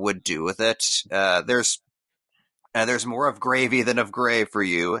would do with it. There's more of gravy than of grave for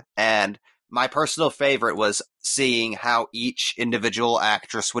you, and my personal favorite was seeing how each individual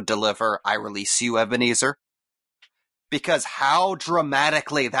actress would deliver "I release you, Ebenezer." Because how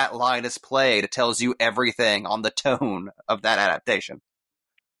dramatically that line is played tells you everything on the tone of that adaptation.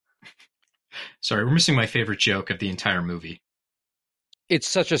 Sorry, we're missing my favorite joke of the entire movie. It's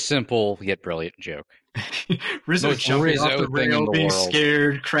such a simple yet brilliant joke. Rizzo Most jumping Rizzo off the thing rail, in the being world.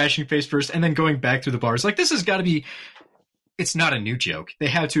 scared, crashing face first, and then going back through the bars. Like, this has got to be... It's not a new joke. They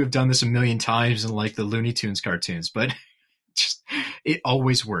had to have done this a million times in, like, the Looney Tunes cartoons, but just it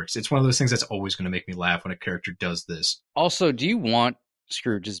always works. It's one of those things that's always going to make me laugh when a character does this. Also, do you want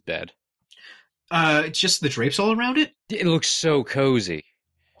Scrooge's bed? Just the drapes all around it? It looks so cozy.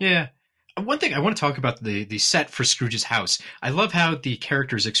 Yeah. One thing I want to talk about the set for Scrooge's house. I love how the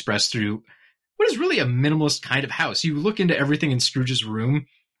character is expressed through what is really a minimalist kind of house. You look into everything in Scrooge's room.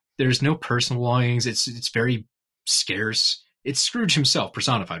 There's no personal belongings. It's very scarce. It's Scrooge himself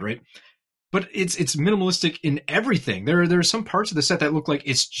personified, right? But it's minimalistic in everything. There are some parts of the set that look like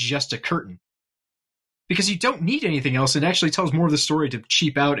it's just a curtain. Because you don't need anything else. It actually tells more of the story to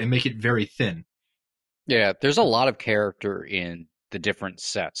cheap out and make it very thin. Yeah, there's a lot of character in the different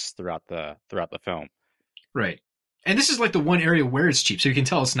sets throughout the film. Right. And this is like the one area where it's cheap. So you can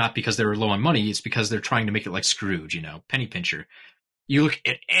tell it's not because they were low on money. It's because they're trying to make it like Scrooge, penny pincher. You look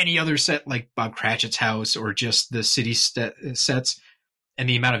at any other set like Bob Cratchit's house or just the city sets and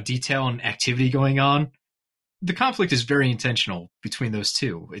the amount of detail and activity going on. The conflict is very intentional between those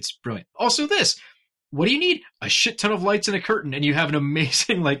two. It's brilliant. Also this, what do you need? A shit ton of lights and a curtain and you have an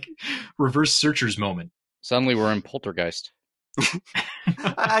amazing like reverse searchers moment. Suddenly we're in Poltergeist.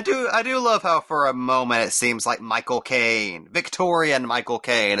 I do love how for a moment it seems like Michael Caine, Victorian Michael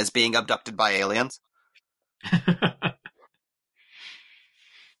Caine, is being abducted by aliens.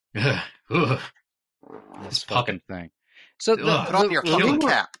 This fucking thing. So Put on your fucking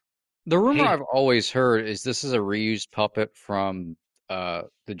cap. The rumor I've always heard is this is a reused puppet from the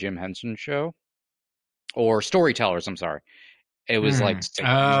Jim Henson show. Or Storytellers, I'm sorry. It was like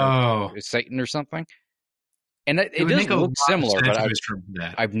Satan or something. And it does look similar, but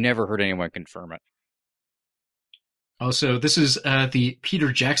I've never heard anyone confirm it. Also, this is the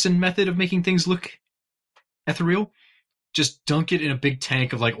Peter Jackson method of making things look ethereal. Just dunk it in a big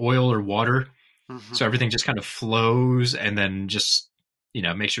tank of like oil or water, so everything just kind of flows, and then just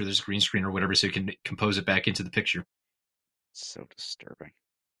make sure there's a green screen or whatever, so you can compose it back into the picture. So disturbing.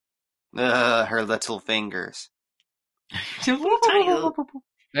 Her little fingers.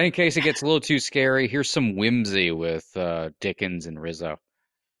 In case it gets a little too scary, here's some whimsy with Dickens and Rizzo.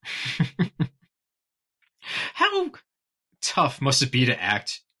 How tough must it be to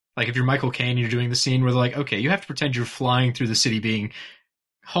act? Like if you're Michael Caine and you're doing the scene where they're like, okay, you have to pretend you're flying through the city being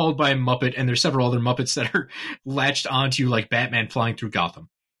hauled by a Muppet, and there's several other Muppets that are latched onto you like Batman flying through Gotham.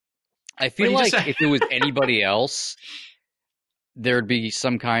 I feel like if it was anybody else, there'd be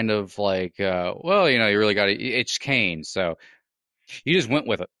some kind of like, you really got to, it's Caine, so you just went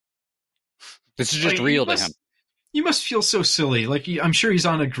with it. This is just real to him. You must feel so silly. Like, I'm sure he's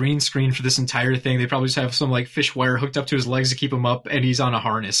on a green screen for this entire thing. They probably just have some like fish wire hooked up to his legs to keep him up, and he's on a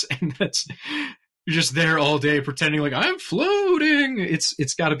harness. And you're just there all day pretending like I'm floating.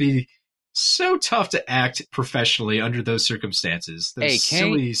 It's got to be so tough to act professionally under those circumstances. Those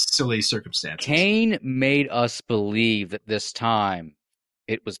silly circumstances. Caine made us believe that this time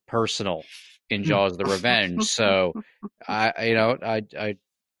it was personal in Jaws: The Revenge. So I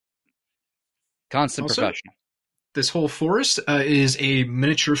constant professional. This whole forest is a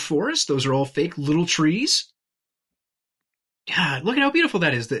miniature forest. Those are all fake little trees. God, look at how beautiful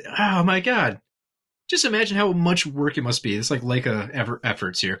that is. Oh my God. Just imagine how much work it must be. It's like Leica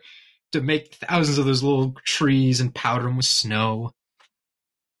efforts here to make thousands of those little trees and powder them with snow.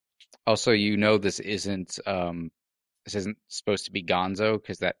 Also, this isn't supposed to be Gonzo,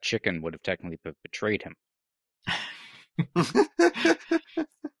 because that chicken would have technically betrayed him.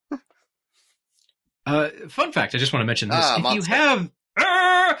 Fun fact, I just want to mention this. If you have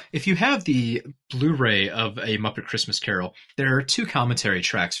if you have the Blu-ray of A Muppet Christmas Carol, there are 2 commentary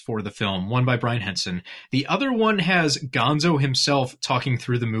tracks for the film, one by Brian Henson. The other one has Gonzo himself talking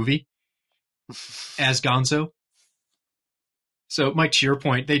through the movie as Gonzo. So, Mike, to your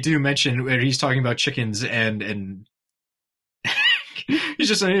point, they do mention where he's talking about chickens and he's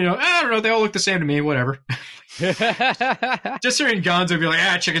just saying, I don't know, they all look the same to me, whatever. Just hearing Gonzo be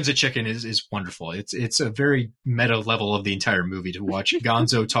like, chicken's a chicken is wonderful. It's a very meta level of the entire movie to watch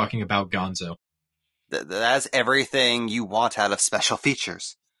Gonzo talking about Gonzo. That's everything you want out of special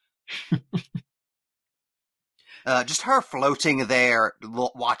features. Just her floating there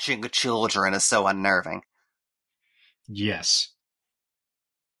watching children is so unnerving. Yes.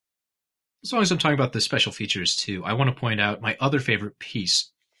 As long as I'm talking about the special features too, I want to point out my other favorite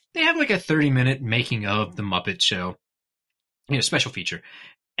piece. They have like a 30-minute making of the Muppet Show, special feature.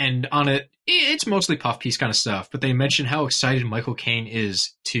 And on it, it's mostly puff piece kind of stuff, but they mention how excited Michael Caine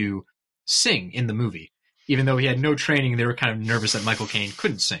is to sing in the movie. Even though he had no training, they were kind of nervous that Michael Caine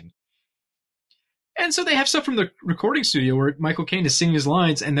couldn't sing. And so they have stuff from the recording studio where Michael Caine is singing his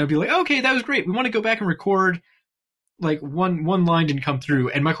lines, and they'll be like, okay, that was great. We want to go back and record, like, one line didn't come through,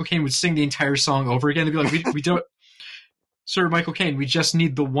 and Michael Caine would sing the entire song over again. They'd be like, we don't, Sir Michael Caine, we just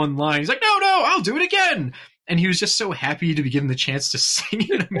need the one line. He's like, no, I'll do it again. And he was just so happy to be given the chance to sing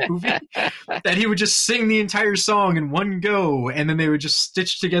in a movie that he would just sing the entire song in one go, and then they would just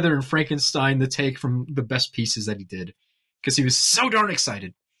stitch together in Frankenstein the take from the best pieces that he did, because he was so darn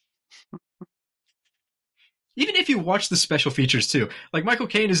excited. Even if you watch the special features too, like Michael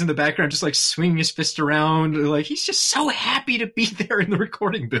Caine is in the background just like swinging his fist around, like he's just so happy to be there in the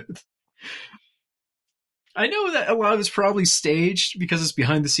recording booth. I know that a lot of it's probably staged because it's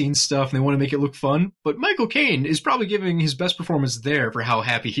behind the scenes stuff and they want to make it look fun, but Michael Caine is probably giving his best performance there for how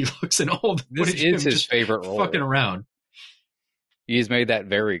happy he looks in all the This footage is of him his just favorite role. fucking around. He's made that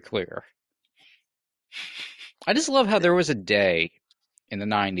very clear. I just love how there was a day in the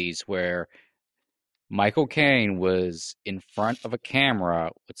 90s where Michael Caine was in front of a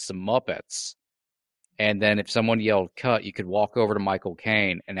camera with some Muppets, and then if someone yelled cut, you could walk over to Michael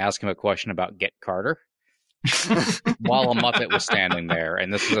Caine and ask him a question about Get Carter while a Muppet was standing there,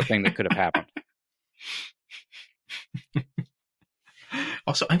 and this was a thing that could have happened.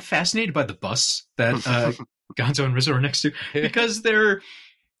 Also, I'm fascinated by the bus that Gonzo and Rizzo are next to, because there's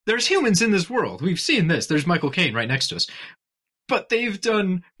humans in this world. We've seen this. There's Michael Caine right next to us. But they've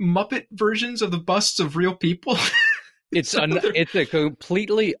done Muppet versions of the busts of real people. It's a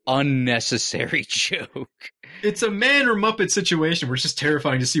completely unnecessary joke. It's a man or Muppet situation where it's just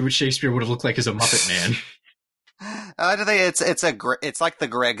terrifying to see what Shakespeare would have looked like as a Muppet man. I think it's like the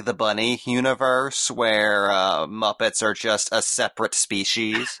Greg the Bunny universe where Muppets are just a separate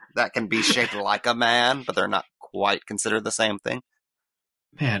species that can be shaped like a man, but they're not quite considered the same thing.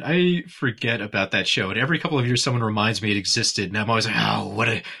 Man, I forget about that show, and every couple of years someone reminds me it existed, and I'm always like, oh,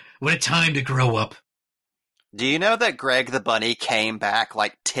 what a time to grow up. Do you know that Greg the Bunny came back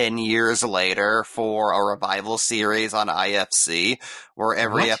like 10 years later for a revival series on IFC, where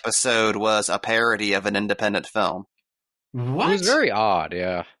every episode was a parody of an independent film? What? It was very odd,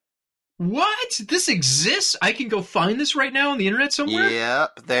 yeah. What? This exists? I can go find this right now on the internet somewhere?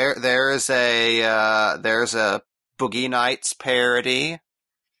 Yep, there's a Boogie Nights parody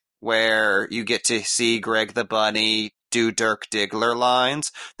where you get to see Greg the Bunny do Dirk Diggler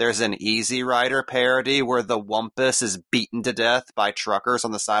lines. There's an Easy Rider parody where the Wumpus is beaten to death by truckers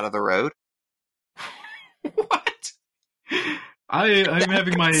on the side of the road. What? I'm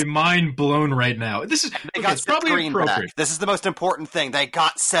having my mind blown right now. This is it's probably appropriate. Back. This is the most important thing. They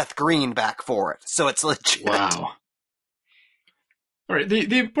got Seth Green back for it, so it's legit. Wow. All right,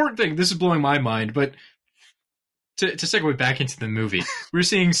 the important thing, this is blowing my mind, but to segue back into the movie, we're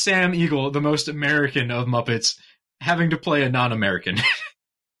seeing Sam Eagle, the most American of Muppets, having to play a non-American.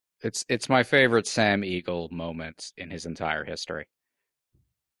 It's my favorite Sam Eagle moment in his entire history.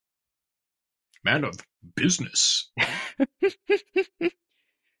 Man of business.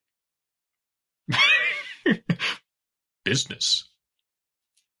 Business.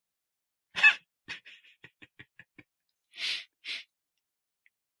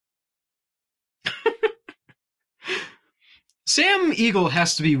 Sam Eagle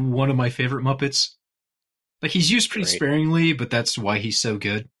has to be one of my favorite Muppets. Like, he's used pretty sparingly, but that's why he's so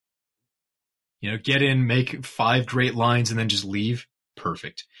good. Get in, make 5 great lines, and then just leave.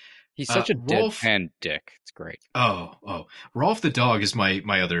 Perfect. He's such a deadpan dick. It's great. Oh. Rolf the dog is my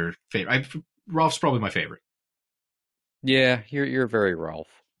other favorite. Rolf's probably my favorite. Yeah, you're very Rolf.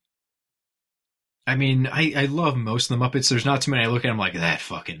 I mean, I love most of the Muppets. There's not too many I look at them like, that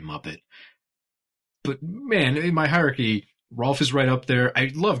fucking Muppet. But, man, in my hierarchy, Rolf is right up there.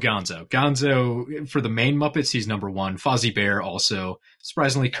 I love Gonzo. Gonzo, for the main Muppets, he's number one. Fozzie Bear also.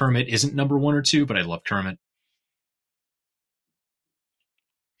 Surprisingly, Kermit isn't number 1 or 2, but I love Kermit.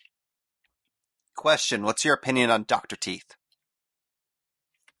 Question, what's your opinion on Dr. Teeth?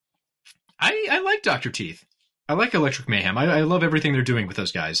 I like Dr. Teeth. I like Electric Mayhem. I love everything they're doing with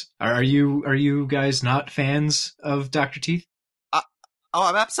those guys. Are you guys not fans of Dr. Teeth?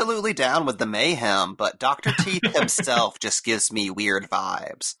 I'm absolutely down with the mayhem, but Dr. Teeth himself just gives me weird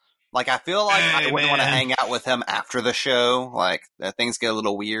vibes. Like, I feel like I wouldn't want to hang out with him after the show. Like, things get a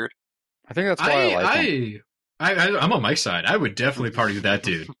little weird. I think that's why I like him. I'm on Mike's side. I would definitely party with that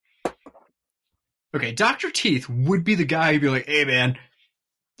dude. Okay, Dr. Teeth would be the guy who'd be like, hey, man,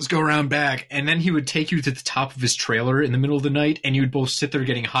 let's go around back. And then he would take you to the top of his trailer in the middle of the night, and you would both sit there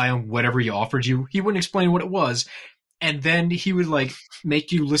getting high on whatever he offered you. He wouldn't explain what it was. And then he would, like,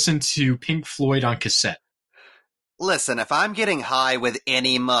 make you listen to Pink Floyd on cassette. Listen, if I'm getting high with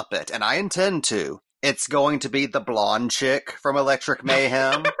any Muppet, and I intend to, it's going to be the blonde chick from Electric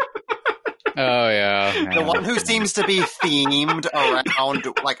Mayhem. Oh, yeah. The one who seems to be themed around,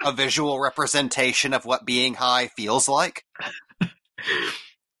 like, a visual representation of what being high feels like.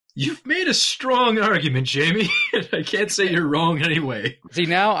 You've made a strong argument, Jamie. I can't say you're wrong anyway. See,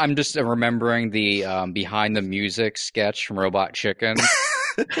 now I'm just remembering the behind the music sketch from Robot Chicken.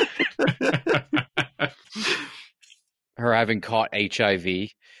 Her having caught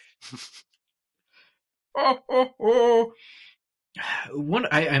HIV. I'm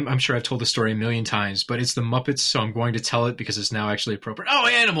sure I've told the story a million times, but it's the Muppets, so I'm going to tell it because it's now actually appropriate. Oh,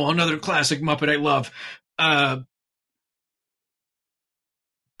 Animal, another classic Muppet I love.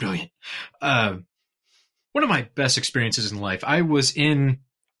 Brilliant. One of my best experiences in life. I was in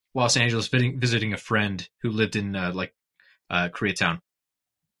Los Angeles visiting a friend who lived in Koreatown.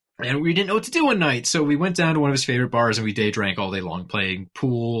 And we didn't know what to do one night, so we went down to one of his favorite bars and we day drank all day long, playing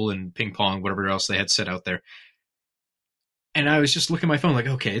pool and ping pong, whatever else they had set out there. And I was just looking at my phone like,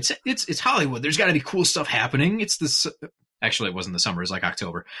 okay, it's Hollywood. There's got to be cool stuff happening. Actually, it wasn't the summer. It was like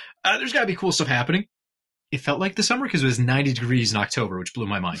October. There's got to be cool stuff happening. It felt like the summer because it was 90 degrees in October, which blew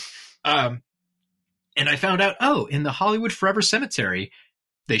my mind. And I found out, in the Hollywood Forever Cemetery,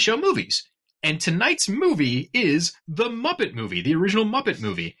 they show movies. And tonight's movie is the Muppet movie, the original Muppet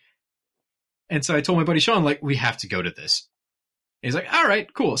movie. And so I told my buddy Sean, like, we have to go to this. And he's like, all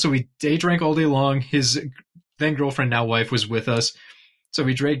right, cool. So we day drank all day long. His then girlfriend, now wife, was with us. So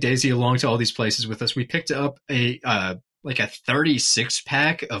we dragged Daisy along to all these places with us. We picked up a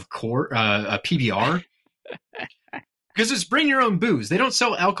 36-pack of PBR. Because it's bring your own booze. They don't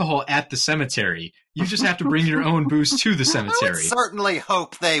sell alcohol at the cemetery. You just have to bring your own booze to the cemetery. I would certainly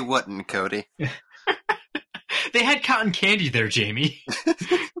hope they wouldn't, Cody. They had cotton candy there, Jamie.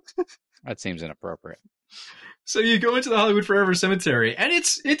 That seems inappropriate. So you go into the Hollywood Forever Cemetery, and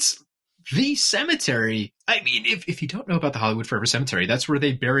it's the cemetery. I mean, if you don't know about the Hollywood Forever Cemetery, that's where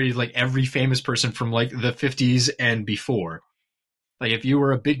they buried like every famous person from like the 50s and before. Like, if you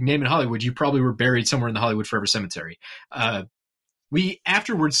were a big name in Hollywood, you probably were buried somewhere in the Hollywood Forever Cemetery. We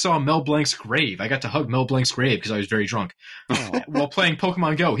afterwards saw Mel Blanc's grave. I got to hug Mel Blanc's grave because I was very drunk while playing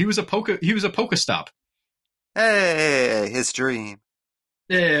Pokemon Go. He was a Pokestop. Hey, his dream.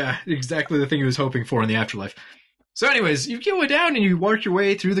 Yeah, exactly the thing he was hoping for in the afterlife. So anyways, you go down and you work your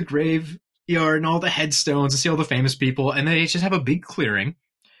way through the graveyard and all the headstones and see all the famous people, and they just have a big clearing.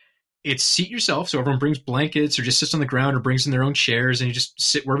 It's seat yourself, so everyone brings blankets or just sits on the ground or brings in their own chairs, and you just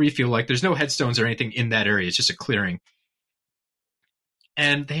sit wherever you feel like. There's no headstones or anything in that area. It's just a clearing.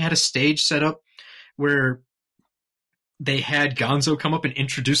 And they had a stage set up where they had Gonzo come up and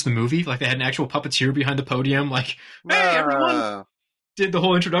introduce the movie. Like, they had an actual puppeteer behind the podium. Like, hey, everyone! Did the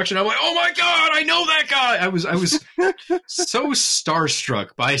whole introduction. I'm like, oh my god, I know that guy! I was so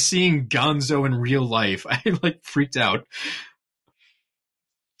starstruck by seeing Gonzo in real life. I, like, freaked out.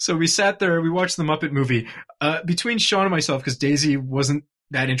 So we sat there, we watched the Muppet movie. Between Sean and myself, because Daisy wasn't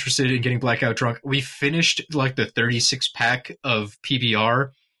that interested in getting blackout drunk, we finished like the 36-pack of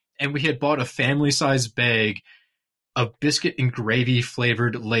PBR, and we had bought a family-sized bag of biscuit and gravy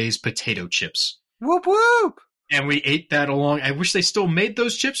flavored Lay's potato chips. Whoop whoop! And we ate that along. I wish they still made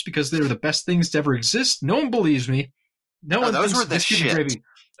those chips because they're the best things to ever exist. No one believes me. No one those thinks were the biscuit shit. and gravy.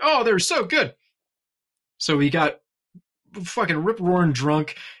 Oh, they're so good. So we got fucking rip-roaring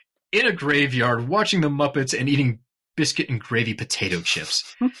drunk in a graveyard watching the Muppets and eating biscuit and gravy potato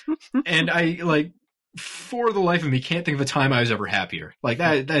chips. And I, like, for the life of me, can't think of a time I was ever happier. Like,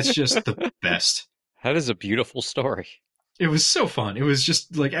 that's just the best. That is a beautiful story. It was so fun. It was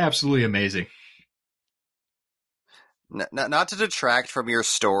just, like, absolutely amazing. Not to detract from your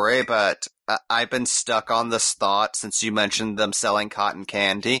story, but I've been stuck on this thought since you mentioned them selling cotton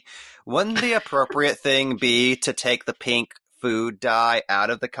candy. Wouldn't the appropriate thing be to take the pink food dye out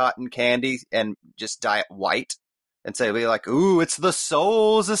of the cotton candy and just dye it white? And say, be like, ooh, it's the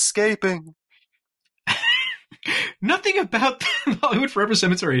souls escaping. Nothing about Hollywood Forever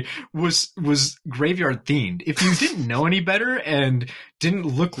Cemetery was graveyard themed. If you didn't know any better and didn't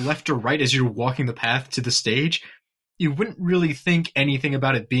look left or right as you're walking the path to the stage, you wouldn't really think anything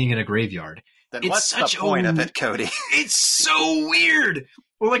about it being in a graveyard. Then what's the point of it, Cody? It's so weird.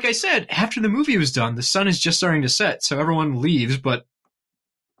 Well, like I said, after the movie was done, the sun is just starting to set, so everyone leaves, but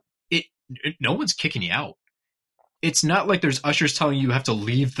no one's kicking you out. It's not like there's ushers telling you have to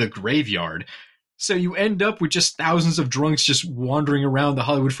leave the graveyard. So you end up with just thousands of drunks just wandering around the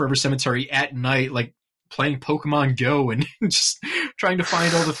Hollywood Forever Cemetery at night, like playing Pokemon Go and just trying to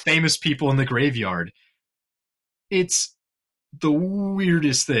find all the famous people in the graveyard. It's the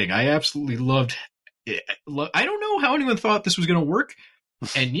weirdest thing. I absolutely loved it. I don't know how anyone thought this was going to work,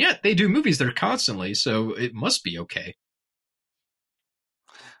 and yet they do movies there constantly, so it must be okay.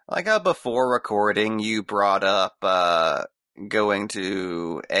 Like before recording, you brought up going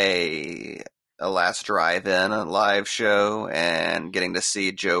to a Last Drive-In, a live show, and getting to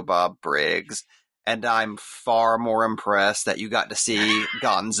see Joe Bob Briggs. And I'm far more impressed that you got to see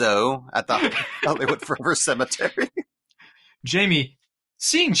Gonzo at the Hollywood Forever Cemetery. Jamie,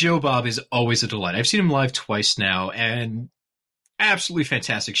 seeing Joe Bob is always a delight. I've seen him live twice now, and absolutely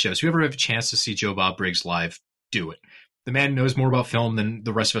fantastic shows. If you ever have a chance to see Joe Bob Briggs live, do it. The man knows more about film than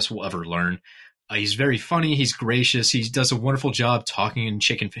the rest of us will ever learn. He's very funny. He's gracious. He does a wonderful job talking and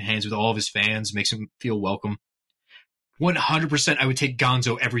shaking hands with all of his fans, makes them feel welcome. 100% I would take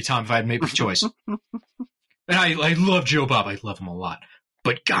Gonzo every time if I had made the choice. And I love Joe Bob. I love him a lot.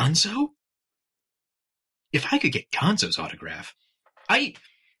 But Gonzo? If I could get Gonzo's autograph. The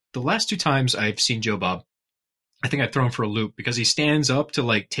last two times I've seen Joe Bob, I think I've thrown for a loop because he stands up to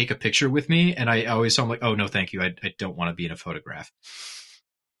like take a picture with me, and I always tell him like, oh no, thank you, I don't want to be in a photograph.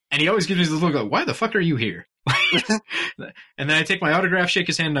 And he always gives me the look like, why the fuck are you here? And then I take my autograph, shake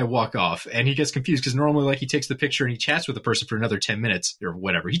his hand, and I walk off. And he gets confused because normally like he takes the picture and he chats with the person for another 10 minutes or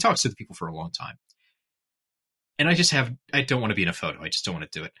whatever. He talks to the people for a long time. And I don't want to be in a photo. I just don't want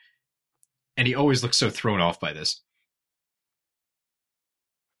to do it. And he always looks so thrown off by this.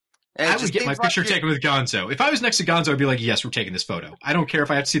 I would get my picture taken with Gonzo. If I was next to Gonzo, I'd be like, yes, we're taking this photo. I don't care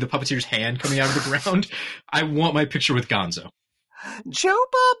if I have to see the puppeteer's hand coming out of the ground. I want my picture with Gonzo. Joe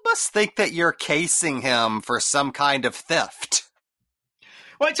Bob must think that you're casing him for some kind of theft.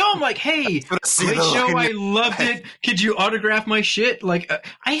 Well, I told him, like, hey, great show, I loved it. Could you autograph my shit? Like,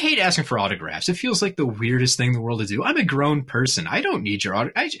 I hate asking for autographs. It feels like the weirdest thing in the world to do. I'm a grown person. I don't need your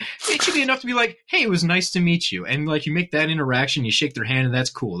autograph. It should be enough to be like, hey, it was nice to meet you. And, like, you make that interaction, you shake their hand, and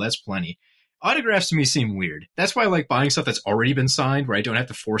that's cool. That's plenty. Autographs to me seem weird. That's why I like buying stuff that's already been signed, where I don't have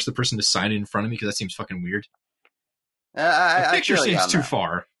to force the person to sign it in front of me, because that seems fucking weird. The picture seems too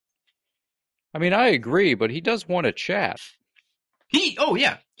far. I mean, I agree, but he does want to chat. Oh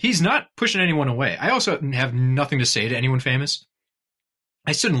yeah, he's not pushing anyone away. I also have nothing to say to anyone famous.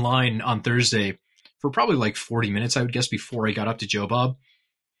 I stood in line on Thursday for probably like 40 minutes, I would guess, before I got up to Joe Bob.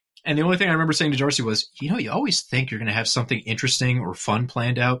 And the only thing I remember saying to Darcy was, you always think you're going to have something interesting or fun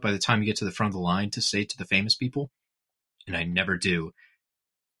planned out by the time you get to the front of the line to say to the famous people. And I never do.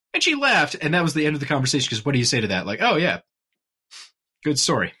 And she laughed, and that was the end of the conversation, because what do you say to that? Like, oh, yeah, good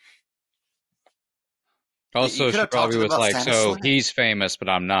story. Also, she probably was like, so he's famous, but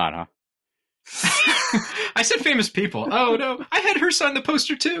I'm not, huh? I said famous people. Oh, no, I had her sign the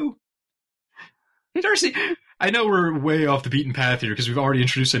poster, too. Darcy, I know we're way off the beaten path here, because we've already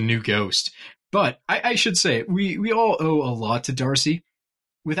introduced a new ghost. But I should say, we all owe a lot to Darcy.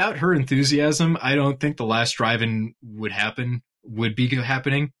 Without her enthusiasm, I don't think the last drive-in would be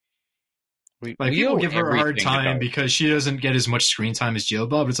happening. People give her a hard time because she doesn't get as much screen time as Joe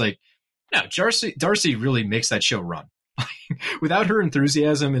Bob. It's like, no, Darcy really makes that show run. Without her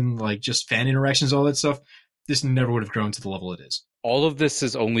enthusiasm and like just fan interactions, all that stuff, this never would have grown to the level it is. All of this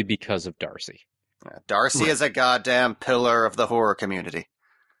is only because of Darcy. Darcy is a goddamn pillar of the horror community.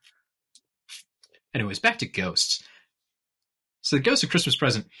 Anyways, back to ghosts. So the Ghost of Christmas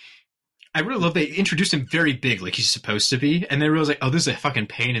Present, I really love they introduced him very big, like he's supposed to be, and they realized like, oh, this is a fucking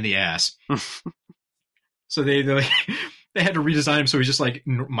pain in the ass. So they had to redesign him so he's just like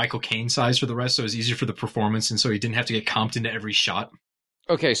Michael Caine size for the rest, so it was easier for the performance, and so he didn't have to get comped into every shot.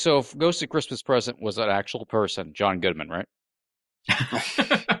 Okay, so if Ghost of Christmas Present was an actual person, John Goodman, right?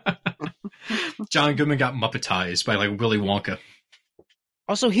 John Goodman got Muppetized by like Willy Wonka.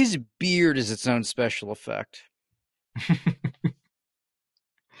 Also, his beard is its own special effect.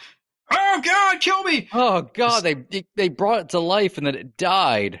 Oh God, kill me! Oh God, they brought it to life and then it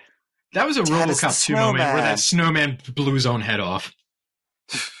died. That was a Dad is the RoboCop 2 moment where snowman. that snowman blew his own head off.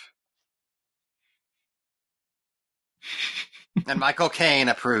 And Michael Caine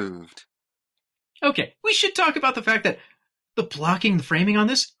approved. Okay, we should talk about the fact that the blocking, the framing on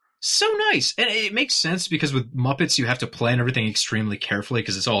this, so nice. And it makes sense because with Muppets, you have to plan everything extremely carefully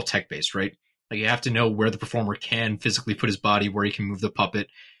because it's all tech-based, right? Like, you have to know where the performer can physically put his body, where he can move the puppet.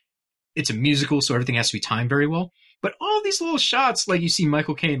 It's a musical, so everything has to be timed very well. But all these little shots, like you see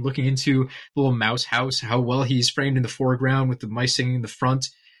Michael Caine looking into the little mouse house, how well he's framed in the foreground with the mice singing in the front.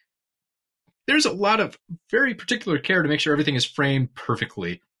 There's a lot of very particular care to make sure everything is framed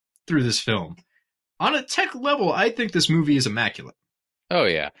perfectly through this film. On a tech level, I think this movie is immaculate. Oh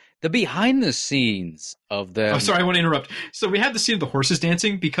yeah, the behind the scenes of them. Oh, sorry, I want to interrupt. So we had the scene of the horses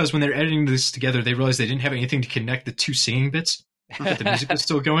dancing because when they're editing this together, they realized they didn't have anything to connect the two singing bits, but the music was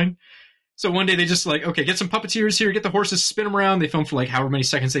still going. So one day they just like, okay, get some puppeteers here, get the horses, spin them around. They filmed for like however many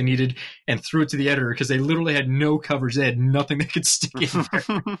seconds they needed and threw it to the editor because they literally had no coverage. They had nothing they could stick in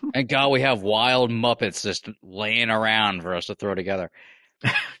there. And God, we have wild Muppets just laying around for us to throw together.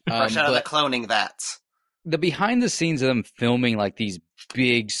 Fresh out of the cloning vats. The behind the scenes of them filming like these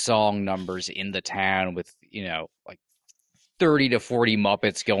big song numbers in the town with, like 30 to 40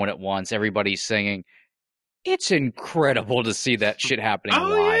 Muppets going at once, everybody's singing. It's incredible to see that shit happening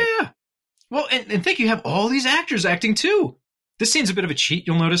live. Yeah. Well, and think you have all these actors acting too. This scene's a bit of a cheat,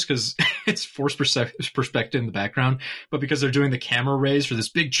 you'll notice, because it's forced perspective in the background. But because they're doing the camera raise for this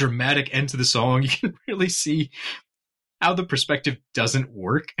big dramatic end to the song, you can really see how the perspective doesn't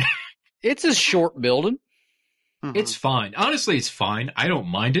work. It's a short building. Mm-hmm. It's fine. Honestly, it's fine. I don't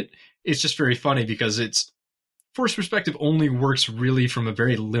mind it. It's just very funny because it's forced perspective only works really from a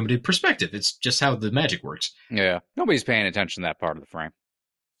very limited perspective. It's just how the magic works. Yeah. Nobody's paying attention to that part of the frame.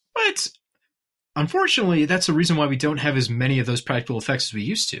 But unfortunately, that's the reason why we don't have as many of those practical effects as we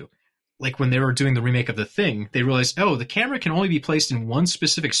used to. Like when they were doing the remake of The Thing, they realized, oh, the camera can only be placed in one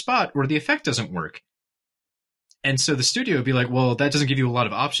specific spot where the effect doesn't work. And so the studio would be like, well, that doesn't give you a lot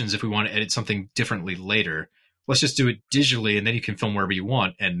of options if we want to edit something differently later. Let's just do it digitally and then you can film wherever you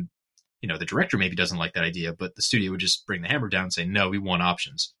want. And, the director maybe doesn't like that idea, but the studio would just bring the hammer down and say, no, we want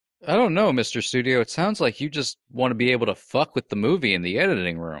options. I don't know, Mr. Studio. It sounds like you just want to be able to fuck with the movie in the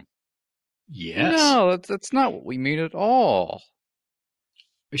editing room. Yes. No, that's not what we mean at all.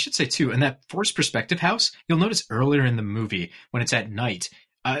 I should say, too, in that forced perspective house, you'll notice earlier in the movie, when it's at night,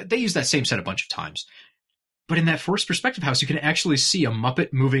 they use that same set a bunch of times. But in that forced perspective house, you can actually see a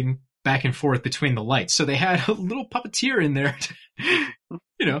Muppet moving back and forth between the lights. So they had a little puppeteer in there,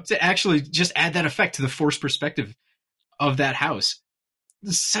 to actually just add that effect to the forced perspective of that house.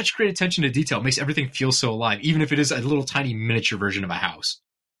 There's such great attention to detail. It makes everything feel so alive, even if it is a little tiny miniature version of a house.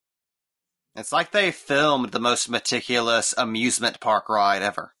 It's like they filmed the most meticulous amusement park ride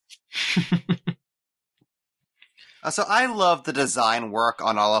ever. So I love the design work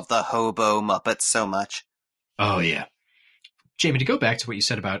on all of the hobo Muppets so much. Oh, yeah. Jamie, to go back to what you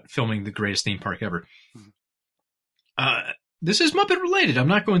said about filming the greatest theme park ever, this is Muppet related. I'm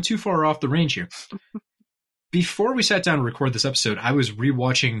not going too far off the range here. Before we sat down to record this episode, I was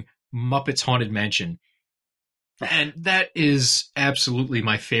rewatching Muppets Haunted Mansion. And that is absolutely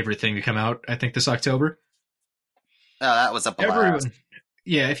my favorite thing to come out, I think, this October. Oh, that was a blast.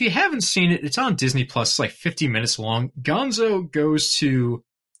 Yeah, if you haven't seen it, it's on Disney Plus. It's like 50 minutes long. Gonzo goes to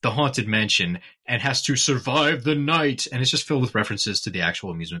the Haunted Mansion and has to survive the night. And it's just filled with references to the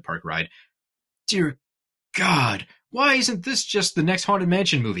actual amusement park ride. Dear God, why isn't this just the next Haunted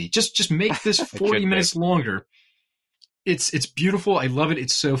Mansion movie? Just make this 40 minutes longer. It's beautiful. I love it.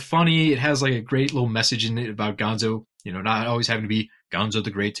 It's so funny. It has like a great little message in it about Gonzo, not always having to be Gonzo the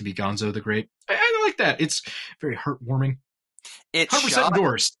Great to be Gonzo the Great. I like that. It's very heartwarming. It's 100%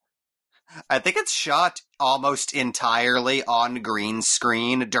 endorsed. I think it's shot almost entirely on green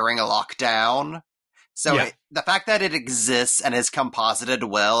screen during a lockdown. So Yeah. The fact that it exists and is composited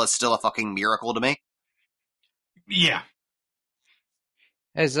well is still a fucking miracle to me. Yeah.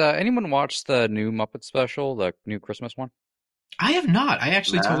 Has anyone watched the new Muppet special, the new Christmas one? I have not. I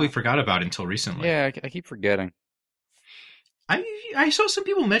actually No. totally forgot about it until recently. Yeah, I keep forgetting. I saw some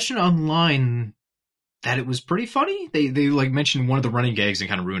people mention online that it was pretty funny. They like mentioned one of the running gags and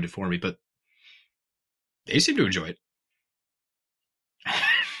kind of ruined it for me, but they seem to enjoy it.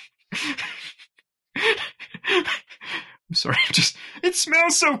 I'm sorry, it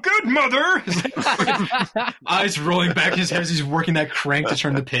smells so good, Mother! Eyes rolling back in his head as he's working that crank to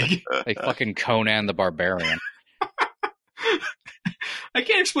turn the pig. Like fucking Conan the Barbarian. I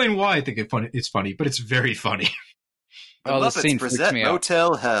can't explain why I think it's funny, but it's very funny. The Oh, this Muppets scene freaks present me out.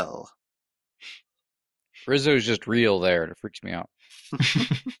 Motel Hell. Rizzo's just real there, and it freaks me out.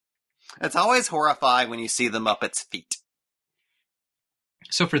 It's always horrifying when you see the Muppets' feet.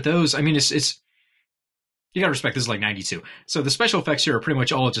 So for those, I mean, it's you gotta respect this is like 92. So the special effects here are pretty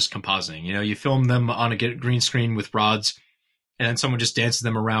much all just compositing. You know, you film them on a green screen with rods, and then someone just dances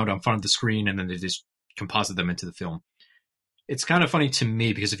them around on front of the screen, and then they just composite them into the film. It's kind of funny to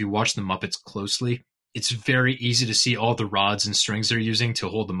me because if you watch the Muppets closely, it's very easy to see all the rods and strings they're using to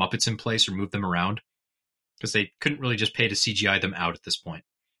hold the Muppets in place or move them around, because they couldn't really just pay to CGI them out at this point.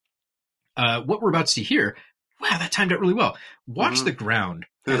 What we're about to see here, wow, that timed out really well. Watch the ground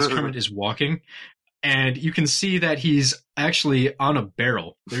as Kermit is walking, and you can see that he's actually on a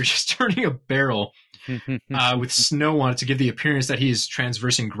barrel. They're just turning a barrel with snow on it to give the appearance that he is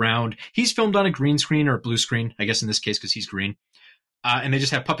transversing ground. He's filmed on a green screen or a blue screen, I guess in this case because he's green. And they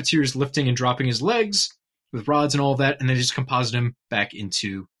just have puppeteers lifting and dropping his legs with rods and all of that, and they just composite him back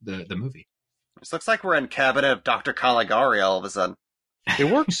into the movie. This looks like we're in Cabinet of Dr. Caligari all of a sudden.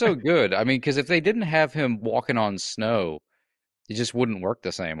 It works so good. I mean, because if they didn't have him walking on snow, it just wouldn't work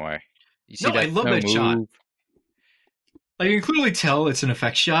the same way. You see I love that shot. Like, you can clearly tell it's an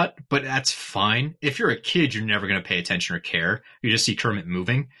effect shot, but that's fine. If you're a kid, you're never going to pay attention or care. You just see Kermit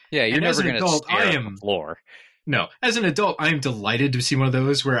moving. Yeah, you're never going to stare at the floor. No, as an adult, I am delighted to see one of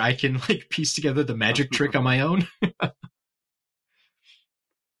those where I can like piece together the magic trick on my own. The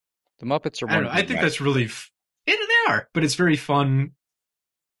Muppets are. I think that's really. They are, but it's very fun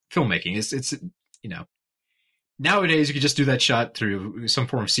filmmaking. It's you know, nowadays you could just do that shot through some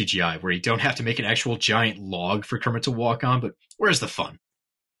form of CGI where you don't have to make an actual giant log for Kermit to walk on. But where's the fun?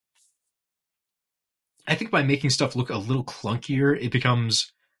 I think by making stuff look a little clunkier, it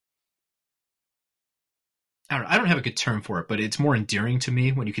becomes. I don't have a good term for it, but it's more endearing to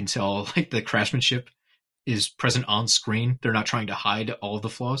me when you can tell like the craftsmanship is present on screen. They're not trying to hide all of the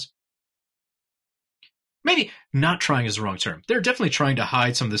flaws. Maybe not trying is the wrong term. They're definitely trying to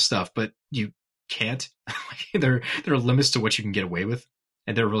hide some of this stuff, but you can't. There are limits to what you can get away with,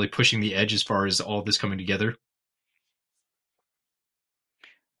 and they're really pushing the edge as far as all of this coming together.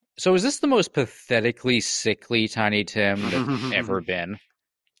 So is this the most pathetically sickly Tiny Tim that's ever been?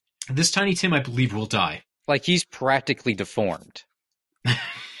 This Tiny Tim, I believe, will die. Like, he's practically deformed.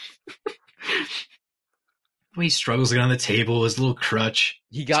 He struggles to get on the table, his little crutch.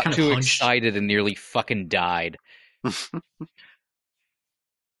 He got too excited and nearly fucking died. I'm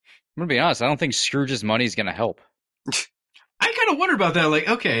gonna be honest, I don't think Scrooge's money's gonna help. I kind of wonder about that. Like,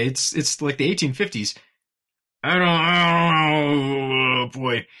 okay, it's like the 1850s. I don't know,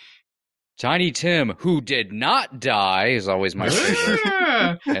 boy. Tiny Tim, who did not die, is always my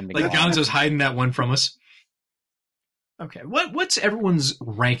favorite. Like Gonzo's hiding that one from us. Okay, what's everyone's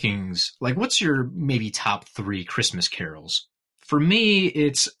rankings? Like, what's your maybe top 3 Christmas carols? For me,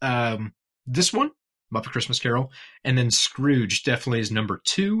 it's this one, Muppet Christmas Carol, and then Scrooge definitely is number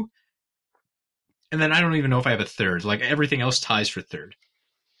 2. And then I don't even know if I have a third. Like, everything else ties for third.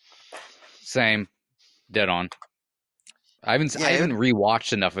 Same. Dead on. I haven't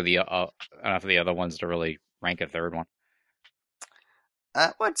rewatched enough of the other ones to really rank a third one.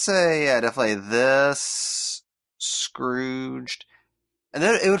 I would say, yeah, definitely this, Scrooged, and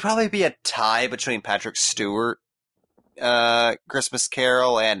then it would probably be a tie between Patrick Stewart Christmas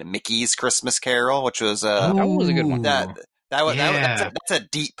Carol and Mickey's Christmas Carol, which was that was a good one. That's a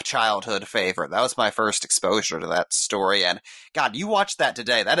deep childhood favorite. That was my first exposure to that story, and God, you watch that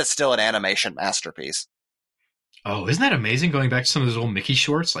today, that is still an animation masterpiece. Oh, isn't that amazing? Going back to some of those old Mickey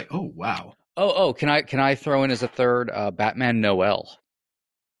shorts, like, oh wow. Oh, can I throw in as a third Batman Noel?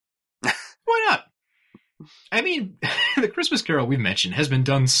 Why not? I mean, the Christmas Carol we've mentioned has been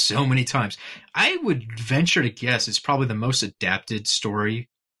done so many times. I would venture to guess it's probably the most adapted story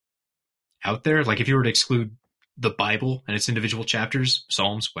out there. Like, if you were to exclude the Bible and its individual chapters,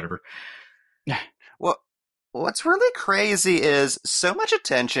 Psalms, whatever. Well, what's really crazy is so much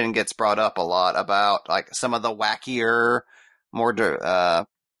attention gets brought up a lot about like some of the wackier, more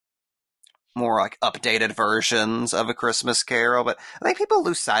like updated versions of A Christmas Carol, but I think people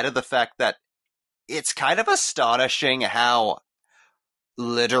lose sight of the fact that it's kind of astonishing how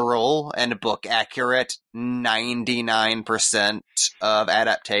literal and book accurate 99% of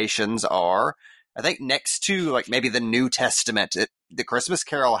adaptations are. I think next to like maybe the New Testament, the Christmas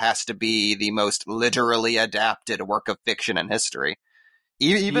Carol has to be the most literally adapted work of fiction in history.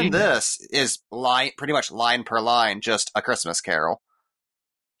 Even this is pretty much line per line, just A Christmas Carol.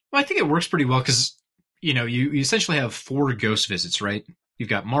 Well, I think it works pretty well because, you essentially have 4 ghost visits, right? You've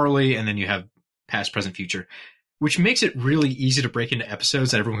got Marley, and then you have past, present, future, which makes it really easy to break into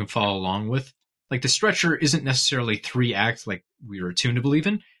episodes that everyone can follow along with. Like, the stretcher isn't necessarily 3 acts like we were attuned to believe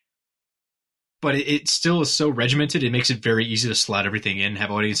in. but it still is so regimented, it makes it very easy to slot everything in,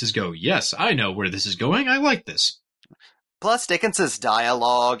 have audiences go, yes, I know where this is going, I like this. Plus, Dickens's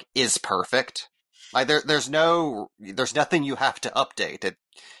dialogue is perfect. Like there's nothing you have to update.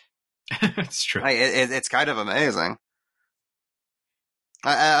 That's true. It's kind of amazing.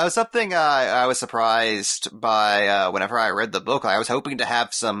 I was something I was surprised by whenever I read the book. I was hoping to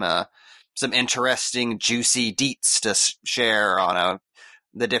have some interesting, juicy deets to share on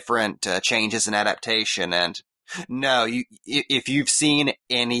the different changes in adaptation. And no, if you've seen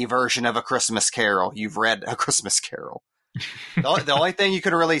any version of A Christmas Carol, you've read A Christmas Carol. The only thing you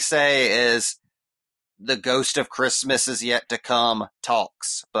could really say is the ghost of Christmas is yet to come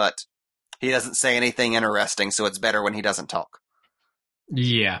talks, but he doesn't say anything interesting, so it's better when he doesn't talk.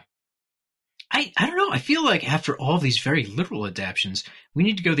 Yeah. I don't know. I feel like after all these very literal adaptions, we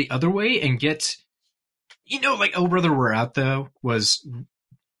need to go the other way and get, like Oh Brother We're Out, though, was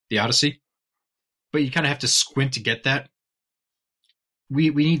the Odyssey. But you kind of have to squint to get that. We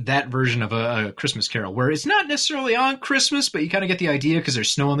need that version of a Christmas Carol, where it's not necessarily on Christmas, but you kind of get the idea because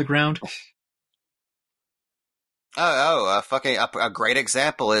there's snow on the ground. A great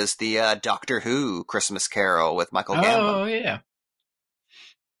example is the Doctor Who Christmas Carol with Michael Gambon. Oh, yeah.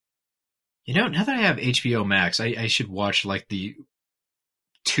 Now that I have HBO Max, I should watch like the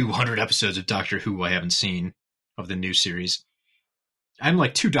 200 episodes of Doctor Who I haven't seen of the new series. I'm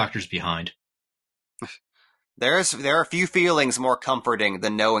like 2 doctors behind. There are few feelings more comforting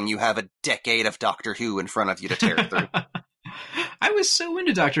than knowing you have a decade of Doctor Who in front of you to tear through. I was so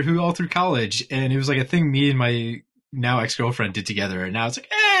into Doctor Who all through college, and it was like a thing me and my now ex-girlfriend did together, and now it's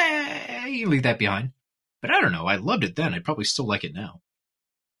like, you leave that behind. But I don't know, I loved it then, I'd probably still like it now.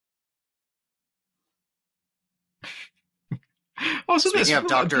 Also, Speaking of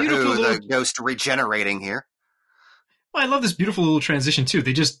Doctor Who, the ghost regenerating here. Well, I love this beautiful little transition, too.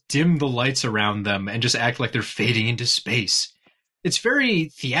 They just dim the lights around them and just act like they're fading into space. It's very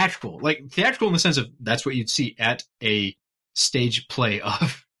theatrical. Like, theatrical in the sense of that's what you'd see at a stage play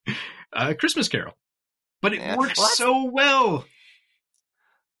of A Christmas Carol. But it works so well.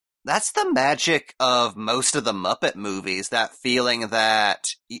 That's the magic of most of the Muppet movies, that feeling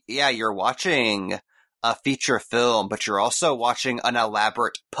that, you're watching a feature film, but you're also watching an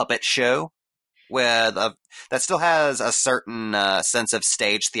elaborate puppet show that still has a certain sense of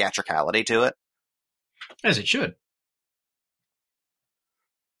stage theatricality to it. As it should.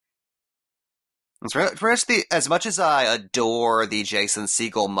 It's pretty much as much as I adore the Jason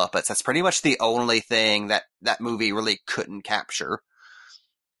Segel Muppets, that's pretty much the only thing that movie really couldn't capture.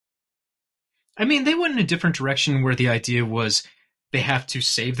 I mean, they went in a different direction where the idea was they have to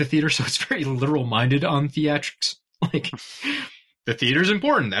save the theater, so it's very literal-minded on theatrics. Like, the theater's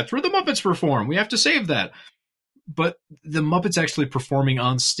important. That's where the Muppets perform. We have to save that. But the Muppets actually performing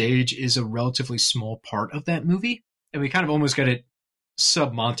on stage is a relatively small part of that movie. And we kind of almost got it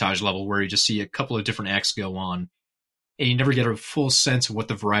sub-montage level where you just see a couple of different acts go on. And you never get a full sense of what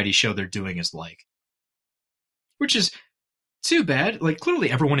the variety show they're doing is like. Which is too bad. Like,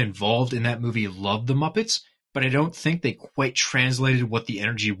 clearly everyone involved in that movie loved the Muppets, but I don't think they quite translated what the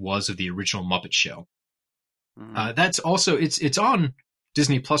energy was of the original Muppet Show. That's also, it's on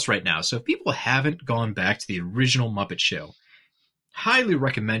Disney Plus right now, so if people haven't gone back to the original Muppet Show, highly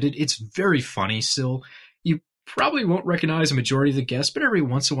recommended. It's very funny still. You probably won't recognize a majority of the guests, but every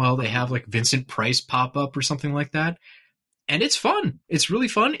once in a while they have like Vincent Price pop up or something like that. And it's fun. It's really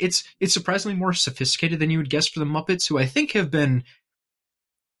fun. It's surprisingly more sophisticated than you would guess for the Muppets, who I think have been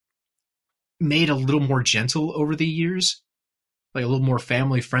made a little more gentle over the years, like a little more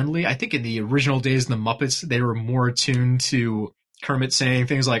family friendly. I think in the original days of the Muppets, they were more attuned to Kermit saying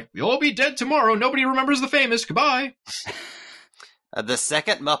things like, "You'll be dead tomorrow. Nobody remembers the famous. Goodbye." The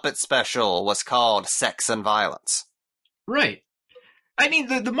second Muppet special was called Sex and Violence. Right. I mean,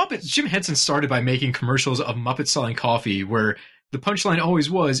 the Muppets, Jim Henson started by making commercials of Muppets selling coffee where the punchline always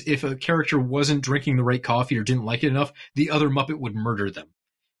was, if a character wasn't drinking the right coffee or didn't like it enough, the other Muppet would murder them.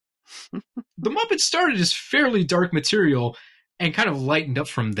 The Muppets started as fairly dark material and kind of lightened up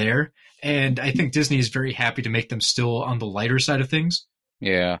from there. And I think Disney is very happy to make them still on the lighter side of things.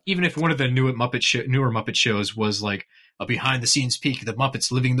 Yeah. Even if one of the newer Muppet shows was like a behind-the-scenes peek of the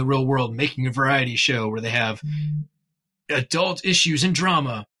Muppets living in the real world, making a variety show where they have adult issues and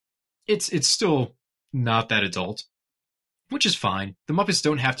drama. It's still not that adult, which is fine. The Muppets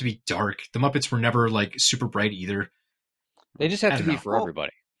don't have to be dark. The Muppets were never like super bright either. They just have to be for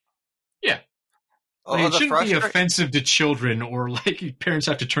everybody. Yeah. Like, it shouldn't be offensive to children or like parents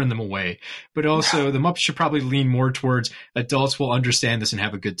have to turn them away. But also the Muppets should probably lean more towards adults will understand this and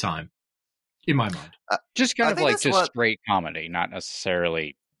have a good time. In my mind. Just kind of like just straight comedy, not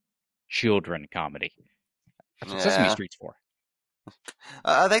necessarily children comedy. That's what Sesame Street's for.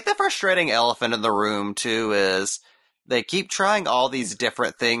 I think the frustrating elephant in the room, too, is they keep trying all these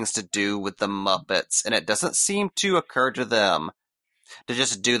different things to do with the Muppets, and it doesn't seem to occur to them to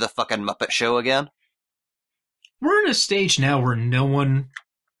just do the fucking Muppet Show again. We're in a stage now where no one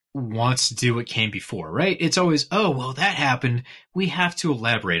wants to do what came before, right? It's always, oh, well, that happened. We have to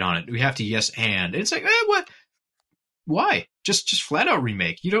elaborate on it. We have to yes and. It's like, what? Why? Just flat out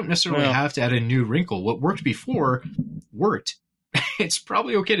remake. You don't necessarily have to add a new wrinkle. What worked before worked. It's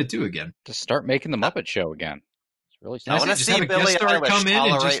probably okay to do again. Just start making the Muppet Show again. It's really I want to see Billie Eilish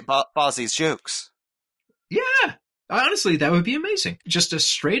tolerate Fozzie's jokes. Yeah. Honestly, that would be amazing. Just a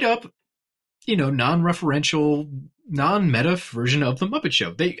straight up, non-referential, non-meta version of the Muppet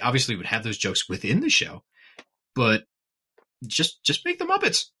Show. They obviously would have those jokes within the show, but just make the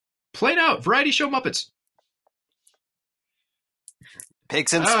Muppets. Plain out. Variety show Muppets.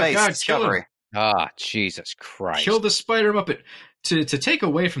 Pigs in space. God, Discovery. Jesus Christ. Kill the Spider Muppet. To take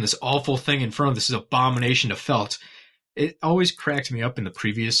away from this awful thing in front of this abomination of felt, it always cracked me up in the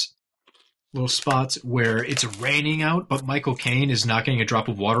previous little spots where it's raining out, but Michael Caine is not getting a drop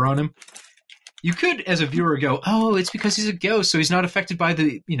of water on him. You could, as a viewer, go, oh, it's because he's a ghost, so he's not affected by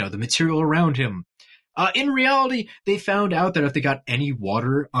the material around him. In reality, they found out that if they got any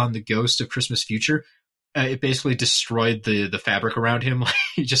water on the ghost of Christmas Future, it basically destroyed the fabric around him.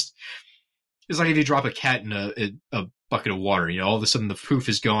 It's like if you drop a cat in a bucket of water, all of a sudden the poof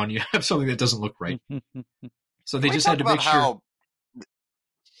is gone. You have something that doesn't look right. So they just had to make sure.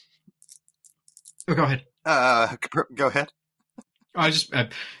 Oh, go ahead. Go ahead.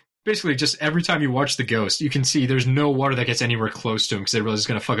 Basically just every time you watch the ghost, you can see there's no water that gets anywhere close to him because they realize it's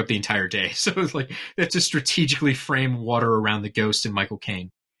going to fuck up the entire day. So it's like they have to strategically frame water around the ghost and Michael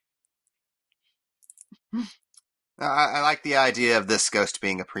Caine. I like the idea of this ghost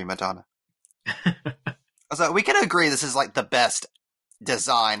being a prima donna. So we can agree this is like the best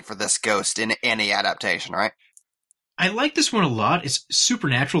design for this ghost in any adaptation, right? I like this one a lot. It's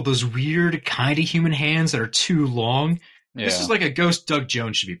supernatural. Those weird kind of human hands that are too long. Yeah. This is like a ghost Doug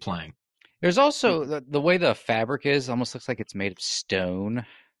Jones should be playing. There's also the way the fabric is almost looks like it's made of stone.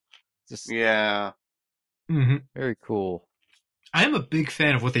 Yeah. Mm-hmm. Very cool. I am a big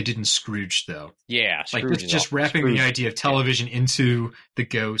fan of what they did in Scrooge, though. Yeah, Scrooge just wrapping the idea of television into the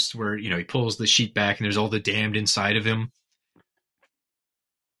ghost, where he pulls the sheet back and there's all the damned inside of him.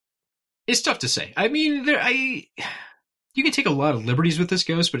 It's tough to say. I mean, you can take a lot of liberties with this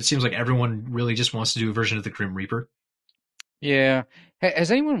ghost, but it seems like everyone really just wants to do a version of the Grim Reaper. Yeah.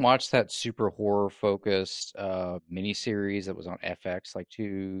 Has anyone watched that super horror focused miniseries that was on FX like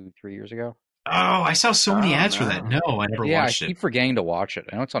 2-3 years ago? Oh, I saw so many ads for that. No, I never watched it. I keep forgetting to watch it.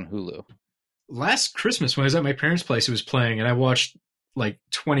 I know it's on Hulu. Last Christmas, when I was at my parents' place, it was playing, and I watched like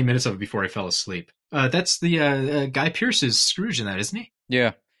 20 minutes of it before I fell asleep. That's the Guy Pearce's Scrooge in that, isn't he?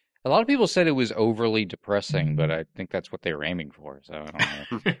 Yeah. A lot of people said it was overly depressing, but I think that's what they were aiming for, so I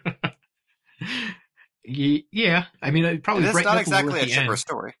don't know. Yeah. I mean, it probably it's not exactly a chipper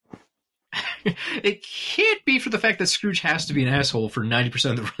story. It can't be for the fact that Scrooge has to be an asshole for 90%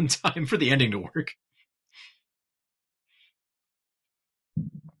 of the runtime for the ending to work.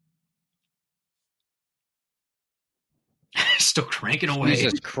 Still cranking away.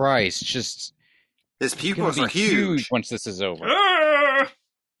 Jesus Christ, just... His pupils are huge once this is over.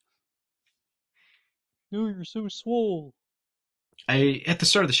 No, you're so swole. At the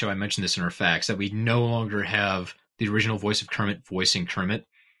start of the show, I mentioned this in our facts, that we no longer have the original voice of Kermit voicing Kermit.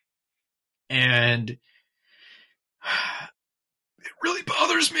 And it really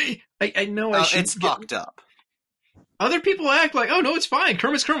bothers me. I know I should. It's fucked up. Other people act like, oh no, it's fine.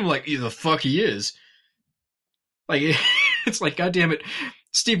 Kermit's Kermit. I'm like, yeah, the fuck he is. Like, it's like, goddamn it,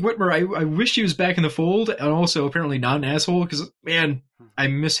 Steve Whitmer. I wish he was back in the fold, and also apparently not an asshole. Because man, I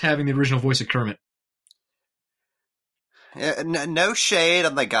miss having the original voice of Kermit. No shade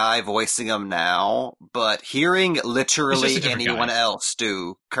on the guy voicing him now, but hearing literally anyone else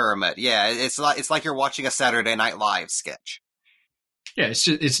do Kermit, yeah, it's like you're watching a Saturday Night Live sketch. Yeah,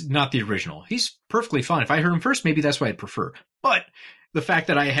 it's not the original. He's perfectly fine. If I heard him first, maybe that's what I'd prefer. But the fact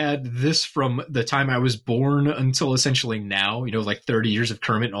that I had this from the time I was born until essentially now, like 30 years of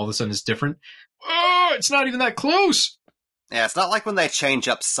Kermit, and all of a sudden it's different. Oh, it's not even that close. Yeah, it's not like when they change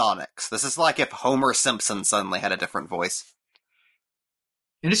up Sonics. This is like if Homer Simpson suddenly had a different voice.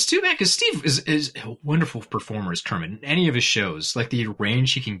 And it's too bad, because Steve is a wonderful performer as Kermit in any of his shows. Like, the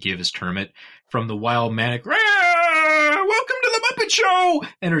range he can give as Kermit, from the wild, manic, welcome to the Muppet Show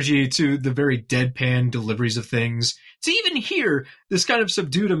energy, to the very deadpan deliveries of things, to even hear this kind of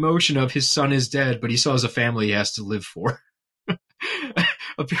subdued emotion of his son is dead, but he still has a family he has to live for.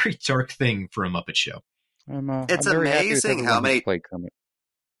 a very dark thing for a Muppet Show. It's I'm very happy with amazing everyone how who's many. played Kermit.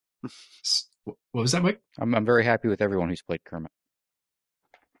 What was that, Mike? I'm very happy with everyone who's played Kermit.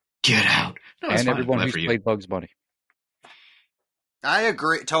 Get out. No, it's And fine. everyone Glad who's for you. played Bugs Bunny. I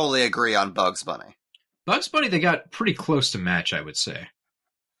agree, totally agree on Bugs Bunny. Bugs Bunny, they got pretty close to match, I would say.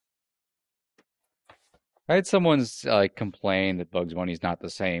 I had someone complain that Bugs Bunny's not the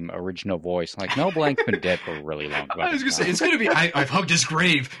same original voice. Like, Mel Blanc's been dead for a really long time. I was gonna say it's gonna be. I've hugged his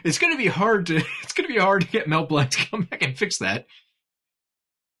grave. It's gonna be hard to. It's gonna be hard to get Mel Blanc to come back and fix that.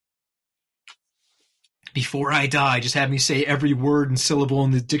 Before I die, just have me say every word and syllable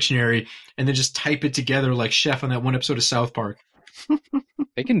in the dictionary, and then just type it together like Chef on that one episode of South Park.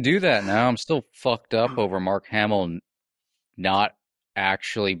 They can do that now. I'm still fucked up over Mark Hamill not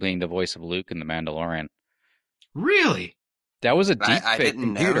actually being the voice of Luke in The Mandalorian. Really? That was a deep I fake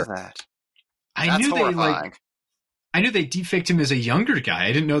didn't computer. know that. I That's knew horrifying. I knew they deepfaked him as a younger guy.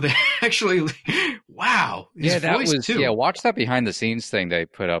 I didn't know they actually. Wow. His Yeah, that voice, was too. yeah. Watch that behind the scenes thing they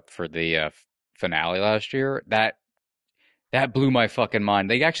put up for the finale last year. That blew my fucking mind.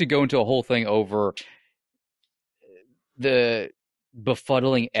 They actually go into a whole thing over the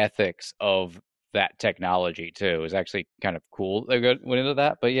befuddling ethics of that technology too. It was actually kind of cool. They went into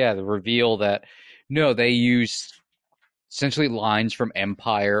that, but yeah, the reveal that no, they used essentially lines from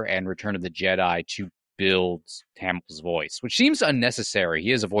Empire and Return of the Jedi to build Hamill's voice, which seems unnecessary.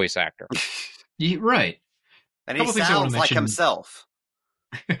 He is a voice actor. Right. And he Couple things I wanna sounds like mention. himself.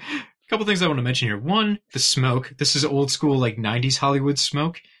 A couple things I want to mention here. One, the smoke. This is old school, like 90s Hollywood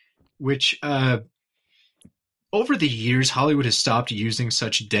smoke, which over the years, Hollywood has stopped using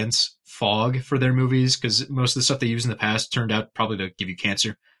such dense fog for their movies because most of the stuff they used in the past turned out probably to give you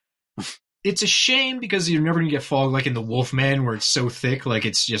cancer. It's a shame because you're never going to get fog like in The Wolfman where it's so thick, like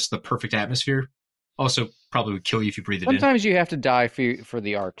it's just the perfect atmosphere. Also, probably would kill you if you breathe it in. Sometimes you have to die for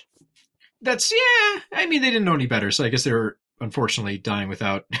the art. That's, yeah. I mean, they didn't know any better, so I guess they were unfortunately dying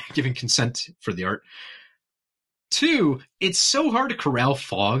without giving consent for the art. Two, it's so hard to corral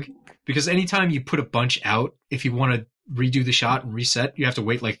fog because anytime you put a bunch out, if you want to redo the shot and reset, you have to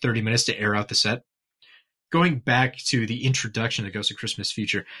wait like 30 minutes to air out the set. Going back to the introduction of Ghost of Christmas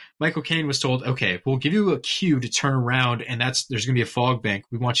Future, Michael Caine was told, okay, we'll give you a cue to turn around and there's going to be a fog bank.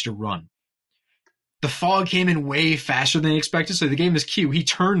 We want you to run. The fog came in way faster than he expected, so they gave him this cue. He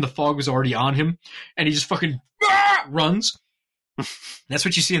turned, the fog was already on him, and he just fucking runs. That's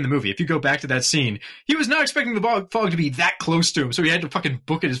what you see in the movie. If you go back to that scene, he was not expecting the fog to be that close to him, so he had to fucking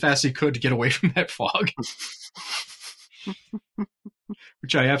book it as fast as he could to get away from that fog.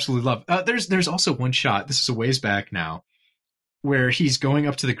 Which I absolutely love. There's also one shot, this is a ways back now, where he's going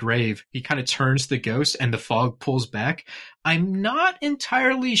up to the grave. He kind of turns to the ghost, and the fog pulls back. I'm not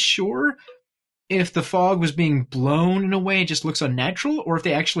entirely sure if the fog was being blown in a way it just looks unnatural, or if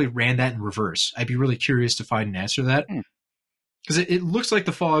they actually ran that in reverse. I'd be really curious to find an answer to that. Because it looks like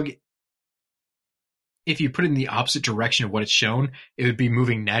the fog, if you put it in the opposite direction of what it's shown, it would be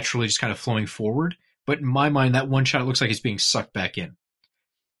moving naturally, just kind of flowing forward. But in my mind, that one shot looks like it's being sucked back in.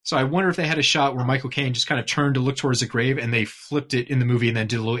 So I wonder if they had a shot where Michael Caine just kind of turned to look towards the grave, and they flipped it in the movie and then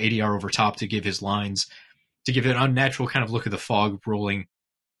did a little ADR over top to give his lines, to give it an unnatural kind of look of the fog rolling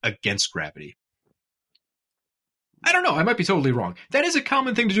against gravity. I don't know. I might be totally wrong. That is a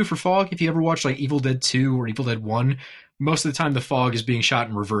common thing to do for fog. If you ever watch like Evil Dead 2 or Evil Dead 1, most of the time the fog is being shot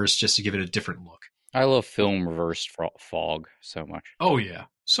in reverse just to give it a different look. I love film reversed fog so much. Oh, yeah.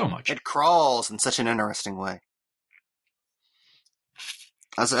 So much. It crawls in such an interesting way.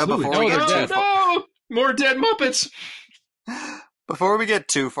 More dead Muppets! Before we get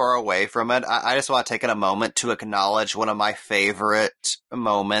too far away from it, I just want to take a moment to acknowledge one of my favorite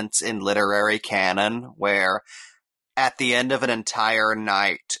moments in literary canon, where at the end of an entire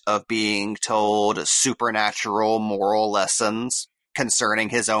night of being told supernatural moral lessons concerning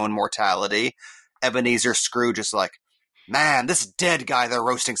his own mortality, Ebenezer Scrooge is like, man, this dead guy they're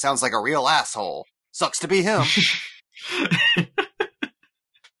roasting sounds like a real asshole. Sucks to be him.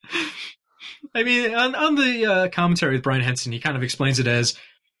 I mean, on the commentary with Brian Henson, he kind of explains it as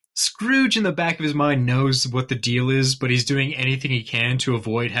Scrooge in the back of his mind knows what the deal is, but he's doing anything he can to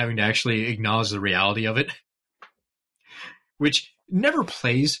avoid having to actually acknowledge the reality of it. Which never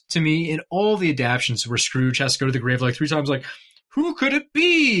plays to me in all the adaptions where Scrooge has to go to the grave like 3 times, like, who could it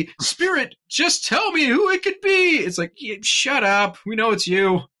be? Spirit, just tell me who it could be. It's like, shut up. We know it's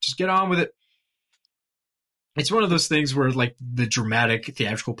you. Just get on with it. It's one of those things where, like, the dramatic,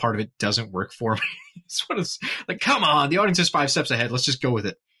 theatrical part of it doesn't work for me. It's one of those, like, come on, the audience is 5 steps ahead. Let's just go with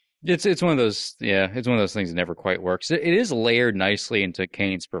it. It's one of those, it's one of those things that never quite works. It is layered nicely into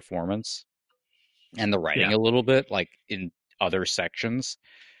Caine's performance and the writing a little bit, like in other sections.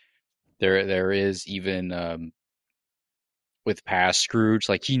 There is even with past Scrooge,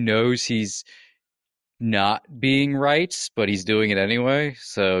 like he knows he's not being right, but he's doing it anyway.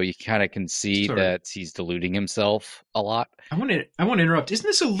 So you kind of can see that he's deluding himself a lot. I want to interrupt. Isn't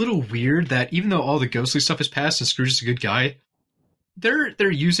this a little weird that even though all the ghostly stuff is past and Scrooge is a good guy,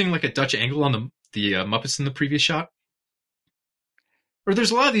 they're using like a Dutch angle on the Muppets in the previous shot? Or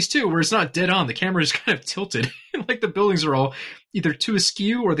there's a lot of these too where it's not dead on. The camera is kind of tilted. Like the buildings are all either too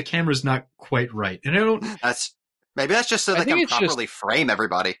askew or the camera's not quite right. And I don't. Maybe that's just so they can properly frame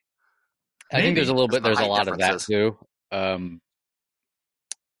everybody. I think there's a lot of that too. Because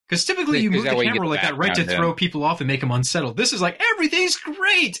typically you move the camera like that right to throw people off and make them unsettled. This is like, everything's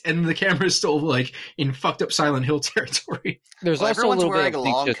great! And the camera is still like in fucked up Silent Hill territory. There's also everyone's wearing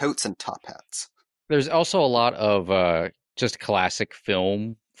long coats and top hats. There's also a lot of just classic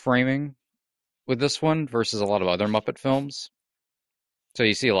film framing with this one versus a lot of other Muppet films. So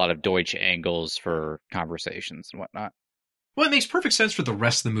you see a lot of Deutsch angles for conversations and whatnot. Well, it makes perfect sense for the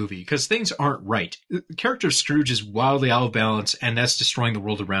rest of the movie, because things aren't right. The character of Scrooge is wildly out of balance, and that's destroying the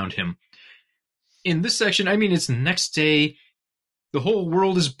world around him. In this section, I mean, it's the next day. The whole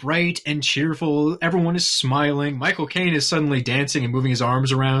world is bright and cheerful. Everyone is smiling. Michael Caine is suddenly dancing and moving his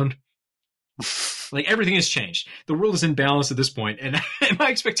arms around. Like, everything has changed. The world is in balance at this point, and my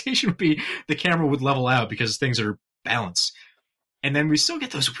expectation would be the camera would level out because things are balanced. And then we still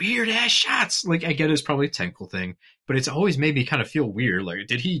get those weird-ass shots. Like, I get it's probably a technical thing, but it's always made me kind of feel weird. Like,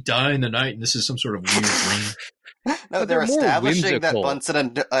 did he die in the night and this is some sort of weird dream? No, they're establishing that Bunsen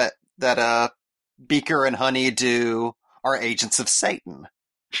and that Beaker and Honeydew are agents of Satan.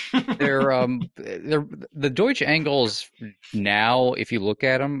 They're the Deutsch angles now, if you look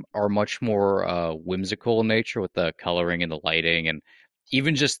at them, are much more whimsical in nature with the coloring and the lighting and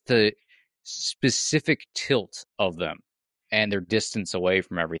even just the specific tilt of them and their distance away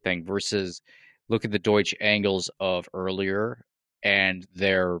from everything versus look at the Deutsch angles of earlier and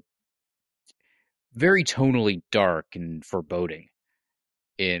they're very tonally dark and foreboding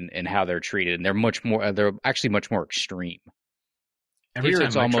in how they're treated. And they're actually much more extreme. Every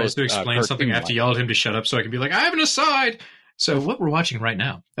time Mike tries to explain something, I have to yell at him to shut up so I can be like, I have an aside! So what we're watching right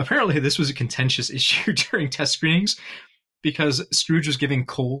now, apparently this was a contentious issue during test screenings because Scrooge was giving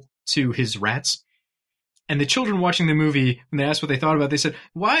coal to his rats. And the children watching the movie, when they asked what they thought about it, they said,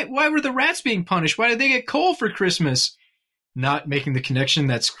 why were the rats being punished? Why did they get coal for Christmas? Not making the connection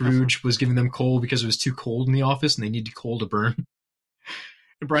that Scrooge was giving them coal because it was too cold in the office and they needed coal to burn.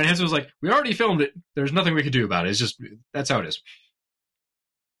 And Brian Henson was like, we already filmed it. There's nothing we could do about it. It's just, that's how it is.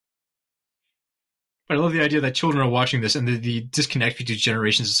 But I love the idea that children are watching this and the disconnect between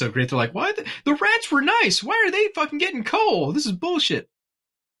generations is so great. They're like, why? The rats were nice. Why are they fucking getting coal? This is bullshit.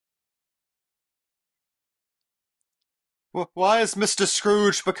 Why is Mr.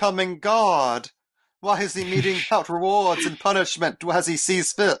 Scrooge becoming God? Why is he meting out rewards and punishment as he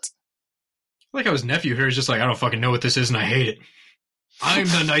sees fit? Like how his nephew here is just like, I don't fucking know what this is and I hate it. I'm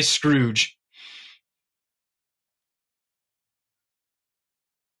the nice Scrooge.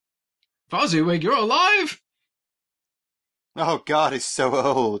 Fozziwig, you're alive? Oh God, he's so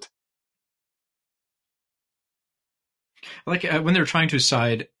old. Like when they're trying to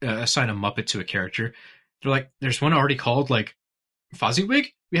assign a Muppet to a character, they're like, there's one already called, like, Fozziwig?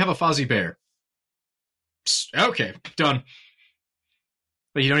 We have a Fozzie Bear. Psst, okay, done.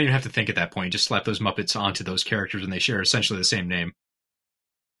 But you don't even have to think at that point. You just slap those Muppets onto those characters and they share essentially the same name.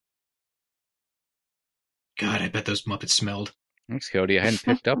 God, I bet those Muppets smelled. Thanks, Cody. I hadn't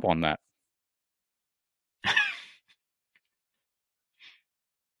picked up on that.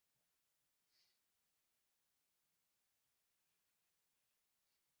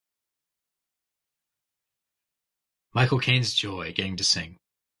 Michael Caine's joy getting to sing.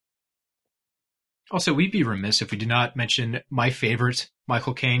 Also, we'd be remiss if we did not mention my favorite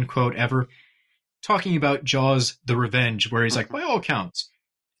Michael Caine quote ever, talking about Jaws: The Revenge, where he's like, by all accounts,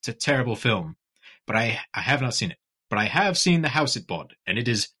 it's a terrible film, but I have not seen it. But I have seen the house it bought, and it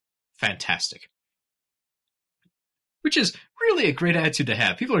is fantastic. Which is really a great attitude to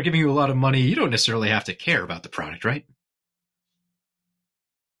have. People are giving you a lot of money. You don't necessarily have to care about the product, right?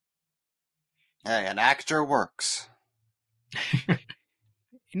 Hey, an actor works. You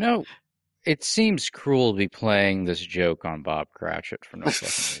know, it seems cruel to be playing this joke on Bob Cratchit for no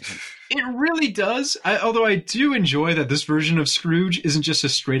fucking reason. It really does. Although I do enjoy that this version of Scrooge isn't just a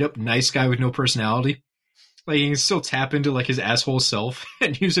straight-up nice guy with no personality. Like, he can still tap into, like, his asshole self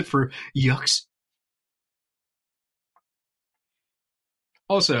and use it for yucks.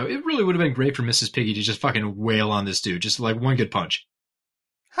 Also, it really would have been great for Mrs. Piggy to just fucking wail on this dude. Just, like, one good punch.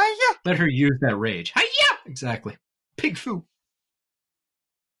 Hiya! Let her use that rage. Hiya! Exactly. pig foo.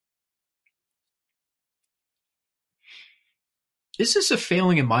 Is this a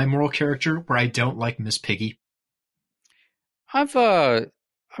failing in my moral character where I don't like Miss Piggy? I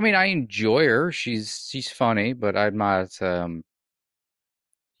enjoy her. She's funny, but I'm not, not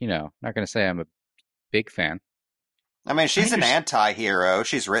going to say I'm a big fan. I mean, she's an anti-hero.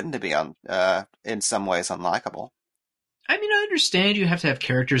 She's written to be in some ways unlikable. I mean, I understand you have to have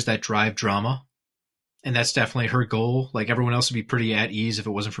characters that drive drama, and that's definitely her goal. Like, everyone else would be pretty at ease if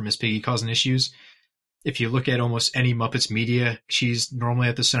it wasn't for Miss Piggy causing issues. If you look at almost any Muppets media, she's normally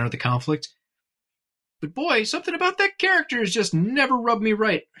at the center of the conflict. But boy, something about that character has just never rubbed me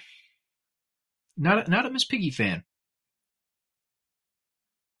right. Not a Miss Piggy fan.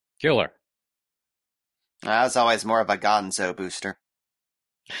 Killer. I was always more of a Gonzo booster.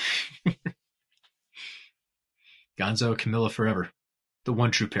 Gonzo, Camilla forever. The one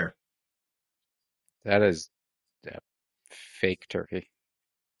true pair. That is fake turkey.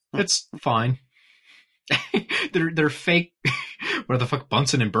 It's fine. They're fake. Where the fuck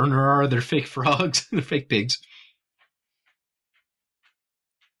Bunsen and Burner are? They're fake frogs. They're fake pigs.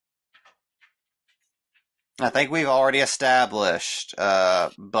 I think we've already established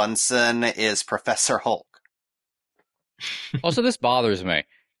Bunsen is Professor Hulk. Also, this bothers me.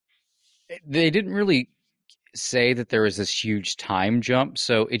 They didn't really say that there was this huge time jump,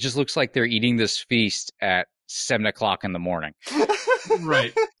 so it just looks like they're eating this feast at 7 o'clock in the morning.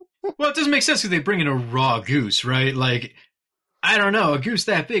 Right. Well, it doesn't make sense because they bring in a raw goose, right? Like, I don't know, a goose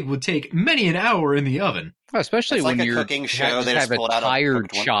that big would take many an hour in the oven. Well, especially it's when like you're cooking show. They have just a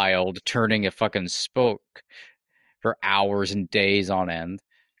tired child turning a fucking spoke for hours and days on end.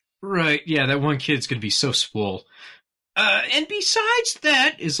 Right, yeah, that one kid's going to be so swole. And besides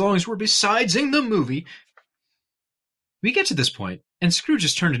that, as long as we're besidesing the movie, we get to this point, and Scrooge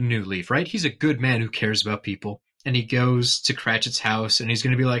has turned a new leaf, right? He's a good man who cares about people. And he goes to Cratchit's house, and he's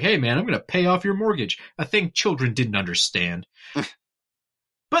going to be like, hey, man, I'm going to pay off your mortgage. A thing children didn't understand.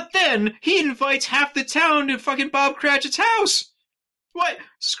 But then he invites half the town to fucking Bob Cratchit's house. What?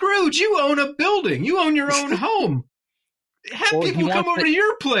 Scrooge, you own a building. You own your own home. Have people come over to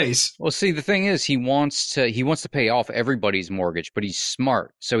your place. Well, see, the thing is, he wants to pay off everybody's mortgage, but he's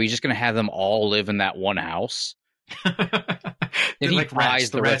smart. So he's just going to have them all live in that one house. And he like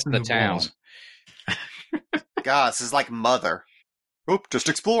buys the rest of the town. God, this is like Mother. Oop, just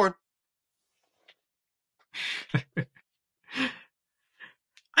exploring.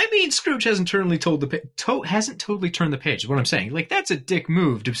 I mean, Scrooge hasn't totally turned the page, is what I'm saying. Like, that's a dick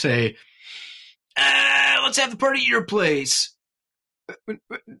move to say, let's have the party at your place.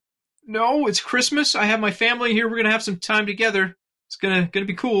 No, it's Christmas. I have my family here. We're going to have some time together. It's gonna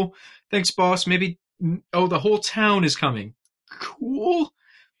be cool. Thanks, boss. Maybe, the whole town is coming. Cool.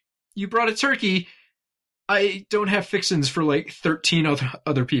 You brought a turkey. I don't have fixins for like 13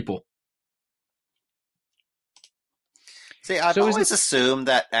 other people. See, I've always assumed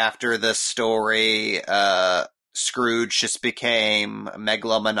that after this story, Scrooge just became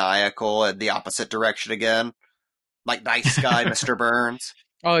megalomaniacal in the opposite direction again. Like nice guy Mr. Burns.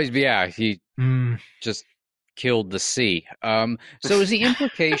 Oh, he just killed the sea. So is the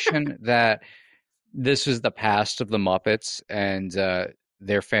implication that this was the past of the Muppets and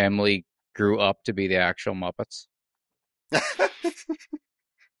their family grew up to be the actual Muppets?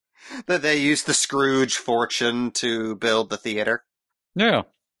 That they used the Scrooge fortune to build the theater? No.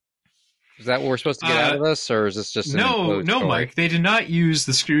 Is that what we're supposed to get out of this, or is this just no, story? Mike? They did not use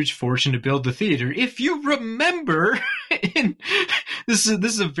the Scrooge fortune to build the theater. If you remember, this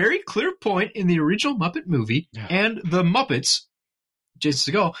is a very clear point in the original Muppet movie and the Muppets.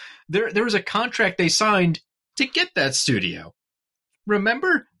 Jason Segel, there was a contract they signed to get that studio.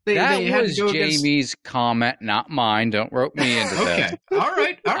 Remember? That was Jamie's comment, not mine. Don't rope me into this. Okay. All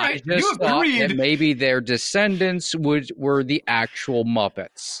right. I just thought that maybe their descendants were the actual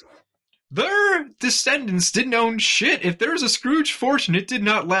Muppets. Their descendants didn't own shit. If there's a Scrooge fortune, it did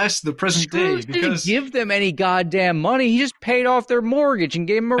not last the present Scrooge day. Because didn't give them any goddamn money. He just paid off their mortgage and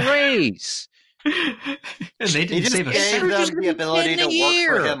gave them a raise. And they didn't save a gave them the ability to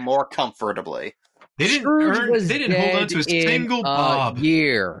work for him more comfortably. They didn't hold on to a single bob.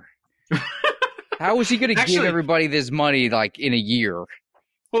 Year. How was he going to give everybody this money like in a year?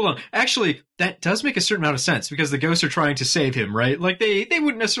 Hold on. Actually, that does make a certain amount of sense because the ghosts are trying to save him, right? Like they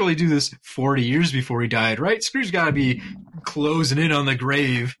wouldn't necessarily do this 40 years before he died, right? Scrooge got to be closing in on the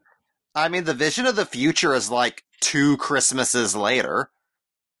grave. I mean, the vision of the future is like 2 Christmases later.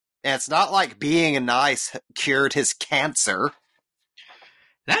 And it's not like being nice cured his cancer.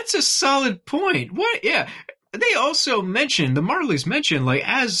 That's a solid point. What? Yeah. They also mentioned, the Marleys mentioned, like,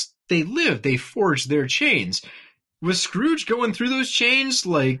 as they lived, they forged their chains. Was Scrooge going through those chains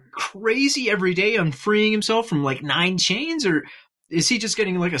like crazy every day, unfreeing himself from like 9 chains, or is he just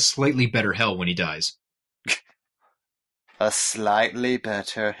getting like a slightly better hell when he dies? A slightly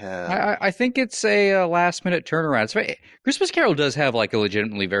better hell. I think it's a last-minute turnaround. It's very, Christmas Carol does have like a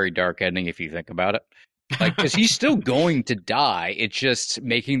legitimately very dark ending if you think about it. Like, because he's still going to die. It's just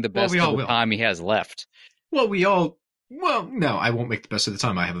making the best of the time he has left. Well, no, I won't make the best of the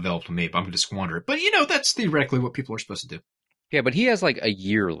time I have available to me, but I'm going to squander it. But, that's theoretically what people are supposed to do. Yeah, but he has like a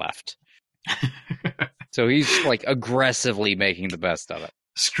year left. So he's like aggressively making the best of it.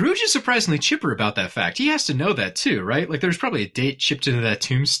 Scrooge is surprisingly chipper about that fact. He has to know that too, right? Like there's probably a date chipped into that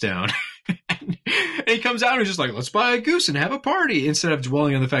tombstone. And he comes out and he's just like, let's buy a goose and have a party, instead of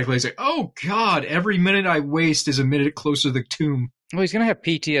dwelling on the fact that he's like, oh God, every minute I waste is a minute closer to the tomb. Well, he's going to have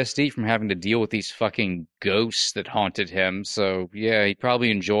PTSD from having to deal with these fucking ghosts that haunted him. So yeah, he'd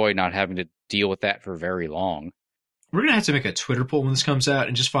probably enjoy not having to deal with that for very long. We're going to have to make a Twitter poll when this comes out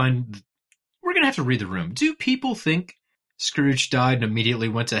and just we're going to have to read the room. Do people think Scrooge died and immediately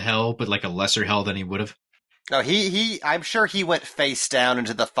went to hell, but like a lesser hell than he would have? No, I'm sure he went face down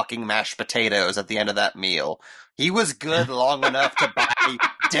into the fucking mashed potatoes at the end of that meal. He was good long enough to buy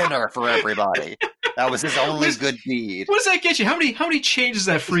dinner for everybody. That was his only good deed. What does that get you? How many chains does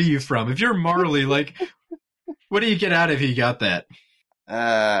that free you from? If you're Marley, like, what do you get out if you got that?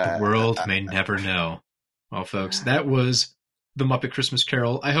 The world may never know. Well, folks, that was The Muppet Christmas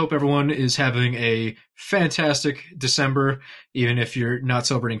Carol. I hope everyone is having a fantastic December, even if you're not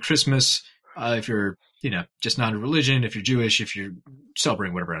celebrating Christmas, if you're, just not a religion, if you're Jewish, if you're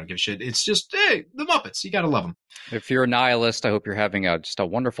celebrating whatever, I don't give a shit. It's just, hey, the Muppets, you gotta love them. If you're a nihilist, I hope you're having just a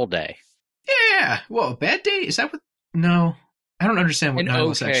wonderful day. Yeah, well, a bad day? Is that what? No, I don't understand what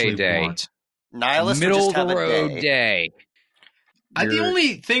nihilists actually want. Nihilists middle just of the road day. The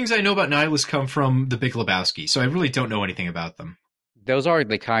only things I know about nihilists come from The Big Lebowski, so I really don't know anything about them. Those are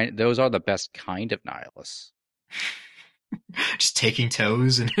the best kind of nihilists. Just taking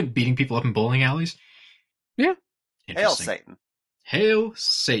toes and beating people up in bowling alleys? Yeah. Hail Satan. Hail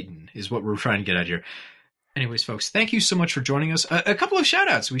Satan is what we're trying to get at here. Anyways, folks, thank you so much for joining us. A couple of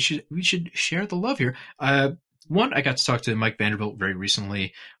shout-outs. We should share the love here. One, I got to talk to Mike Vanderbilt very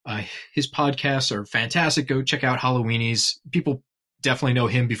recently. His podcasts are fantastic. Go check out Halloweenies. People definitely know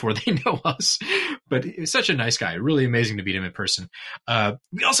him before they know us, but he's such a nice guy. Really amazing to meet him in person.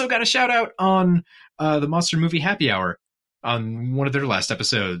 We also got a shout-out on the Monster Movie Happy Hour on one of their last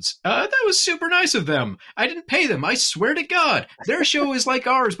episodes. That was super nice of them. I didn't pay them. I swear to God. Their show is like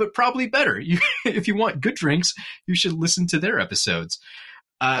ours, but probably better. If you want good drinks, you should listen to their episodes.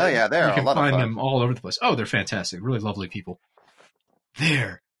 They're a lot of fun. You can find them all over the place. Oh, they're fantastic. Really lovely people.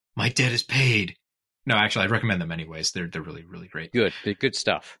 There. My debt is paid. No, actually, I recommend them anyways. They're really, really great. Good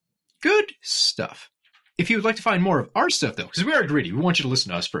stuff. Good stuff. If you would like to find more of our stuff, though, because we are greedy, we want you to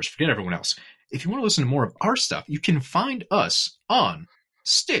listen to us first. Forget everyone else. If you want to listen to more of our stuff, you can find us on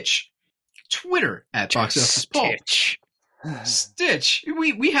Stitch, Twitter at Box Office Pulp. Stitch.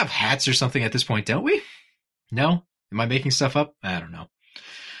 We have hats or something at this point, don't we? No? Am I making stuff up? I don't know.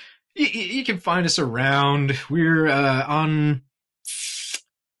 You can find us around. We're on...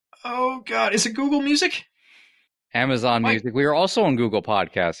 Oh, God. Is it Google Music? Amazon Music. We are also on Google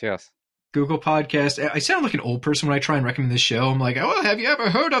Podcasts, yes. Google Podcast. I sound like an old person when I try and recommend this show. I'm like, oh, have you ever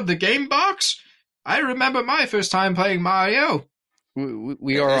heard of the Game Box? I remember my first time playing Mario.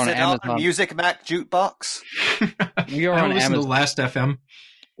 We are on Amazon. On Music Mac Jukebox? We are on Amazon. The Last FM.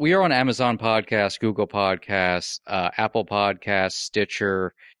 We are on Amazon Podcasts, Google Podcasts, Apple Podcasts,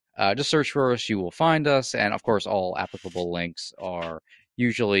 Stitcher. Just search for us. You will find us. And, of course, all applicable links are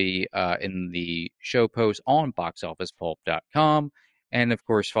usually in the show post on boxofficepulp.com. And, of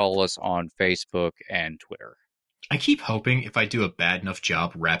course, follow us on Facebook and Twitter. I keep hoping if I do a bad enough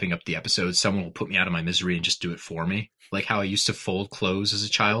job wrapping up the episode, someone will put me out of my misery and just do it for me, like how I used to fold clothes as a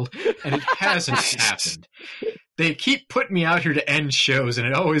child. And it hasn't happened. They keep putting me out here to end shows, and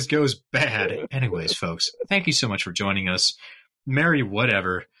it always goes bad. Anyways, folks, thank you so much for joining us. Merry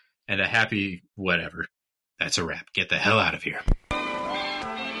whatever, and a happy whatever. That's a wrap. Get the hell out of here.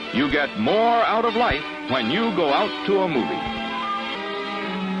 You get more out of life when you go out to a movie.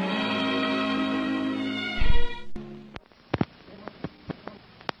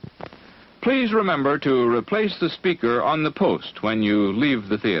 Please remember to replace the speaker on the post when you leave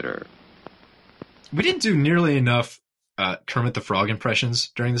the theater. We didn't do nearly enough Kermit the Frog impressions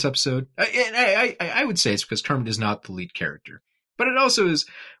during this episode. I would say it's because Kermit is not the lead character. But it also is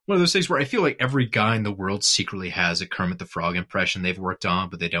one of those things where I feel like every guy in the world secretly has a Kermit the Frog impression they've worked on,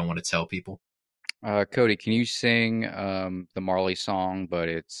 but they don't want to tell people. Cody, can you sing the Marley song, but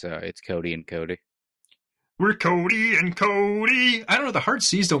it's Cody and Cody? We're Cody and Cody. I don't know, the hard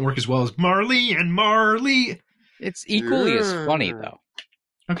C's don't work as well as Marley and Marley. It's equally as funny, though.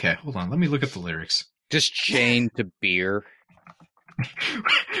 Okay, hold on. Let me look at the lyrics. Just chained to beer.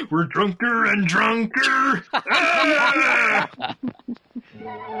 We're drunker and drunker. Ah!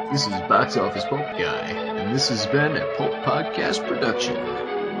 This is Box Office Pulp Guy, and this has been a Pulp Podcast production.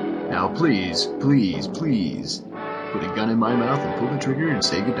 Now please, please, please, put a gun in my mouth and pull the trigger and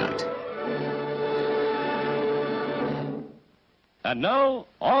say goodnight. And now,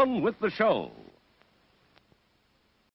 on with the show.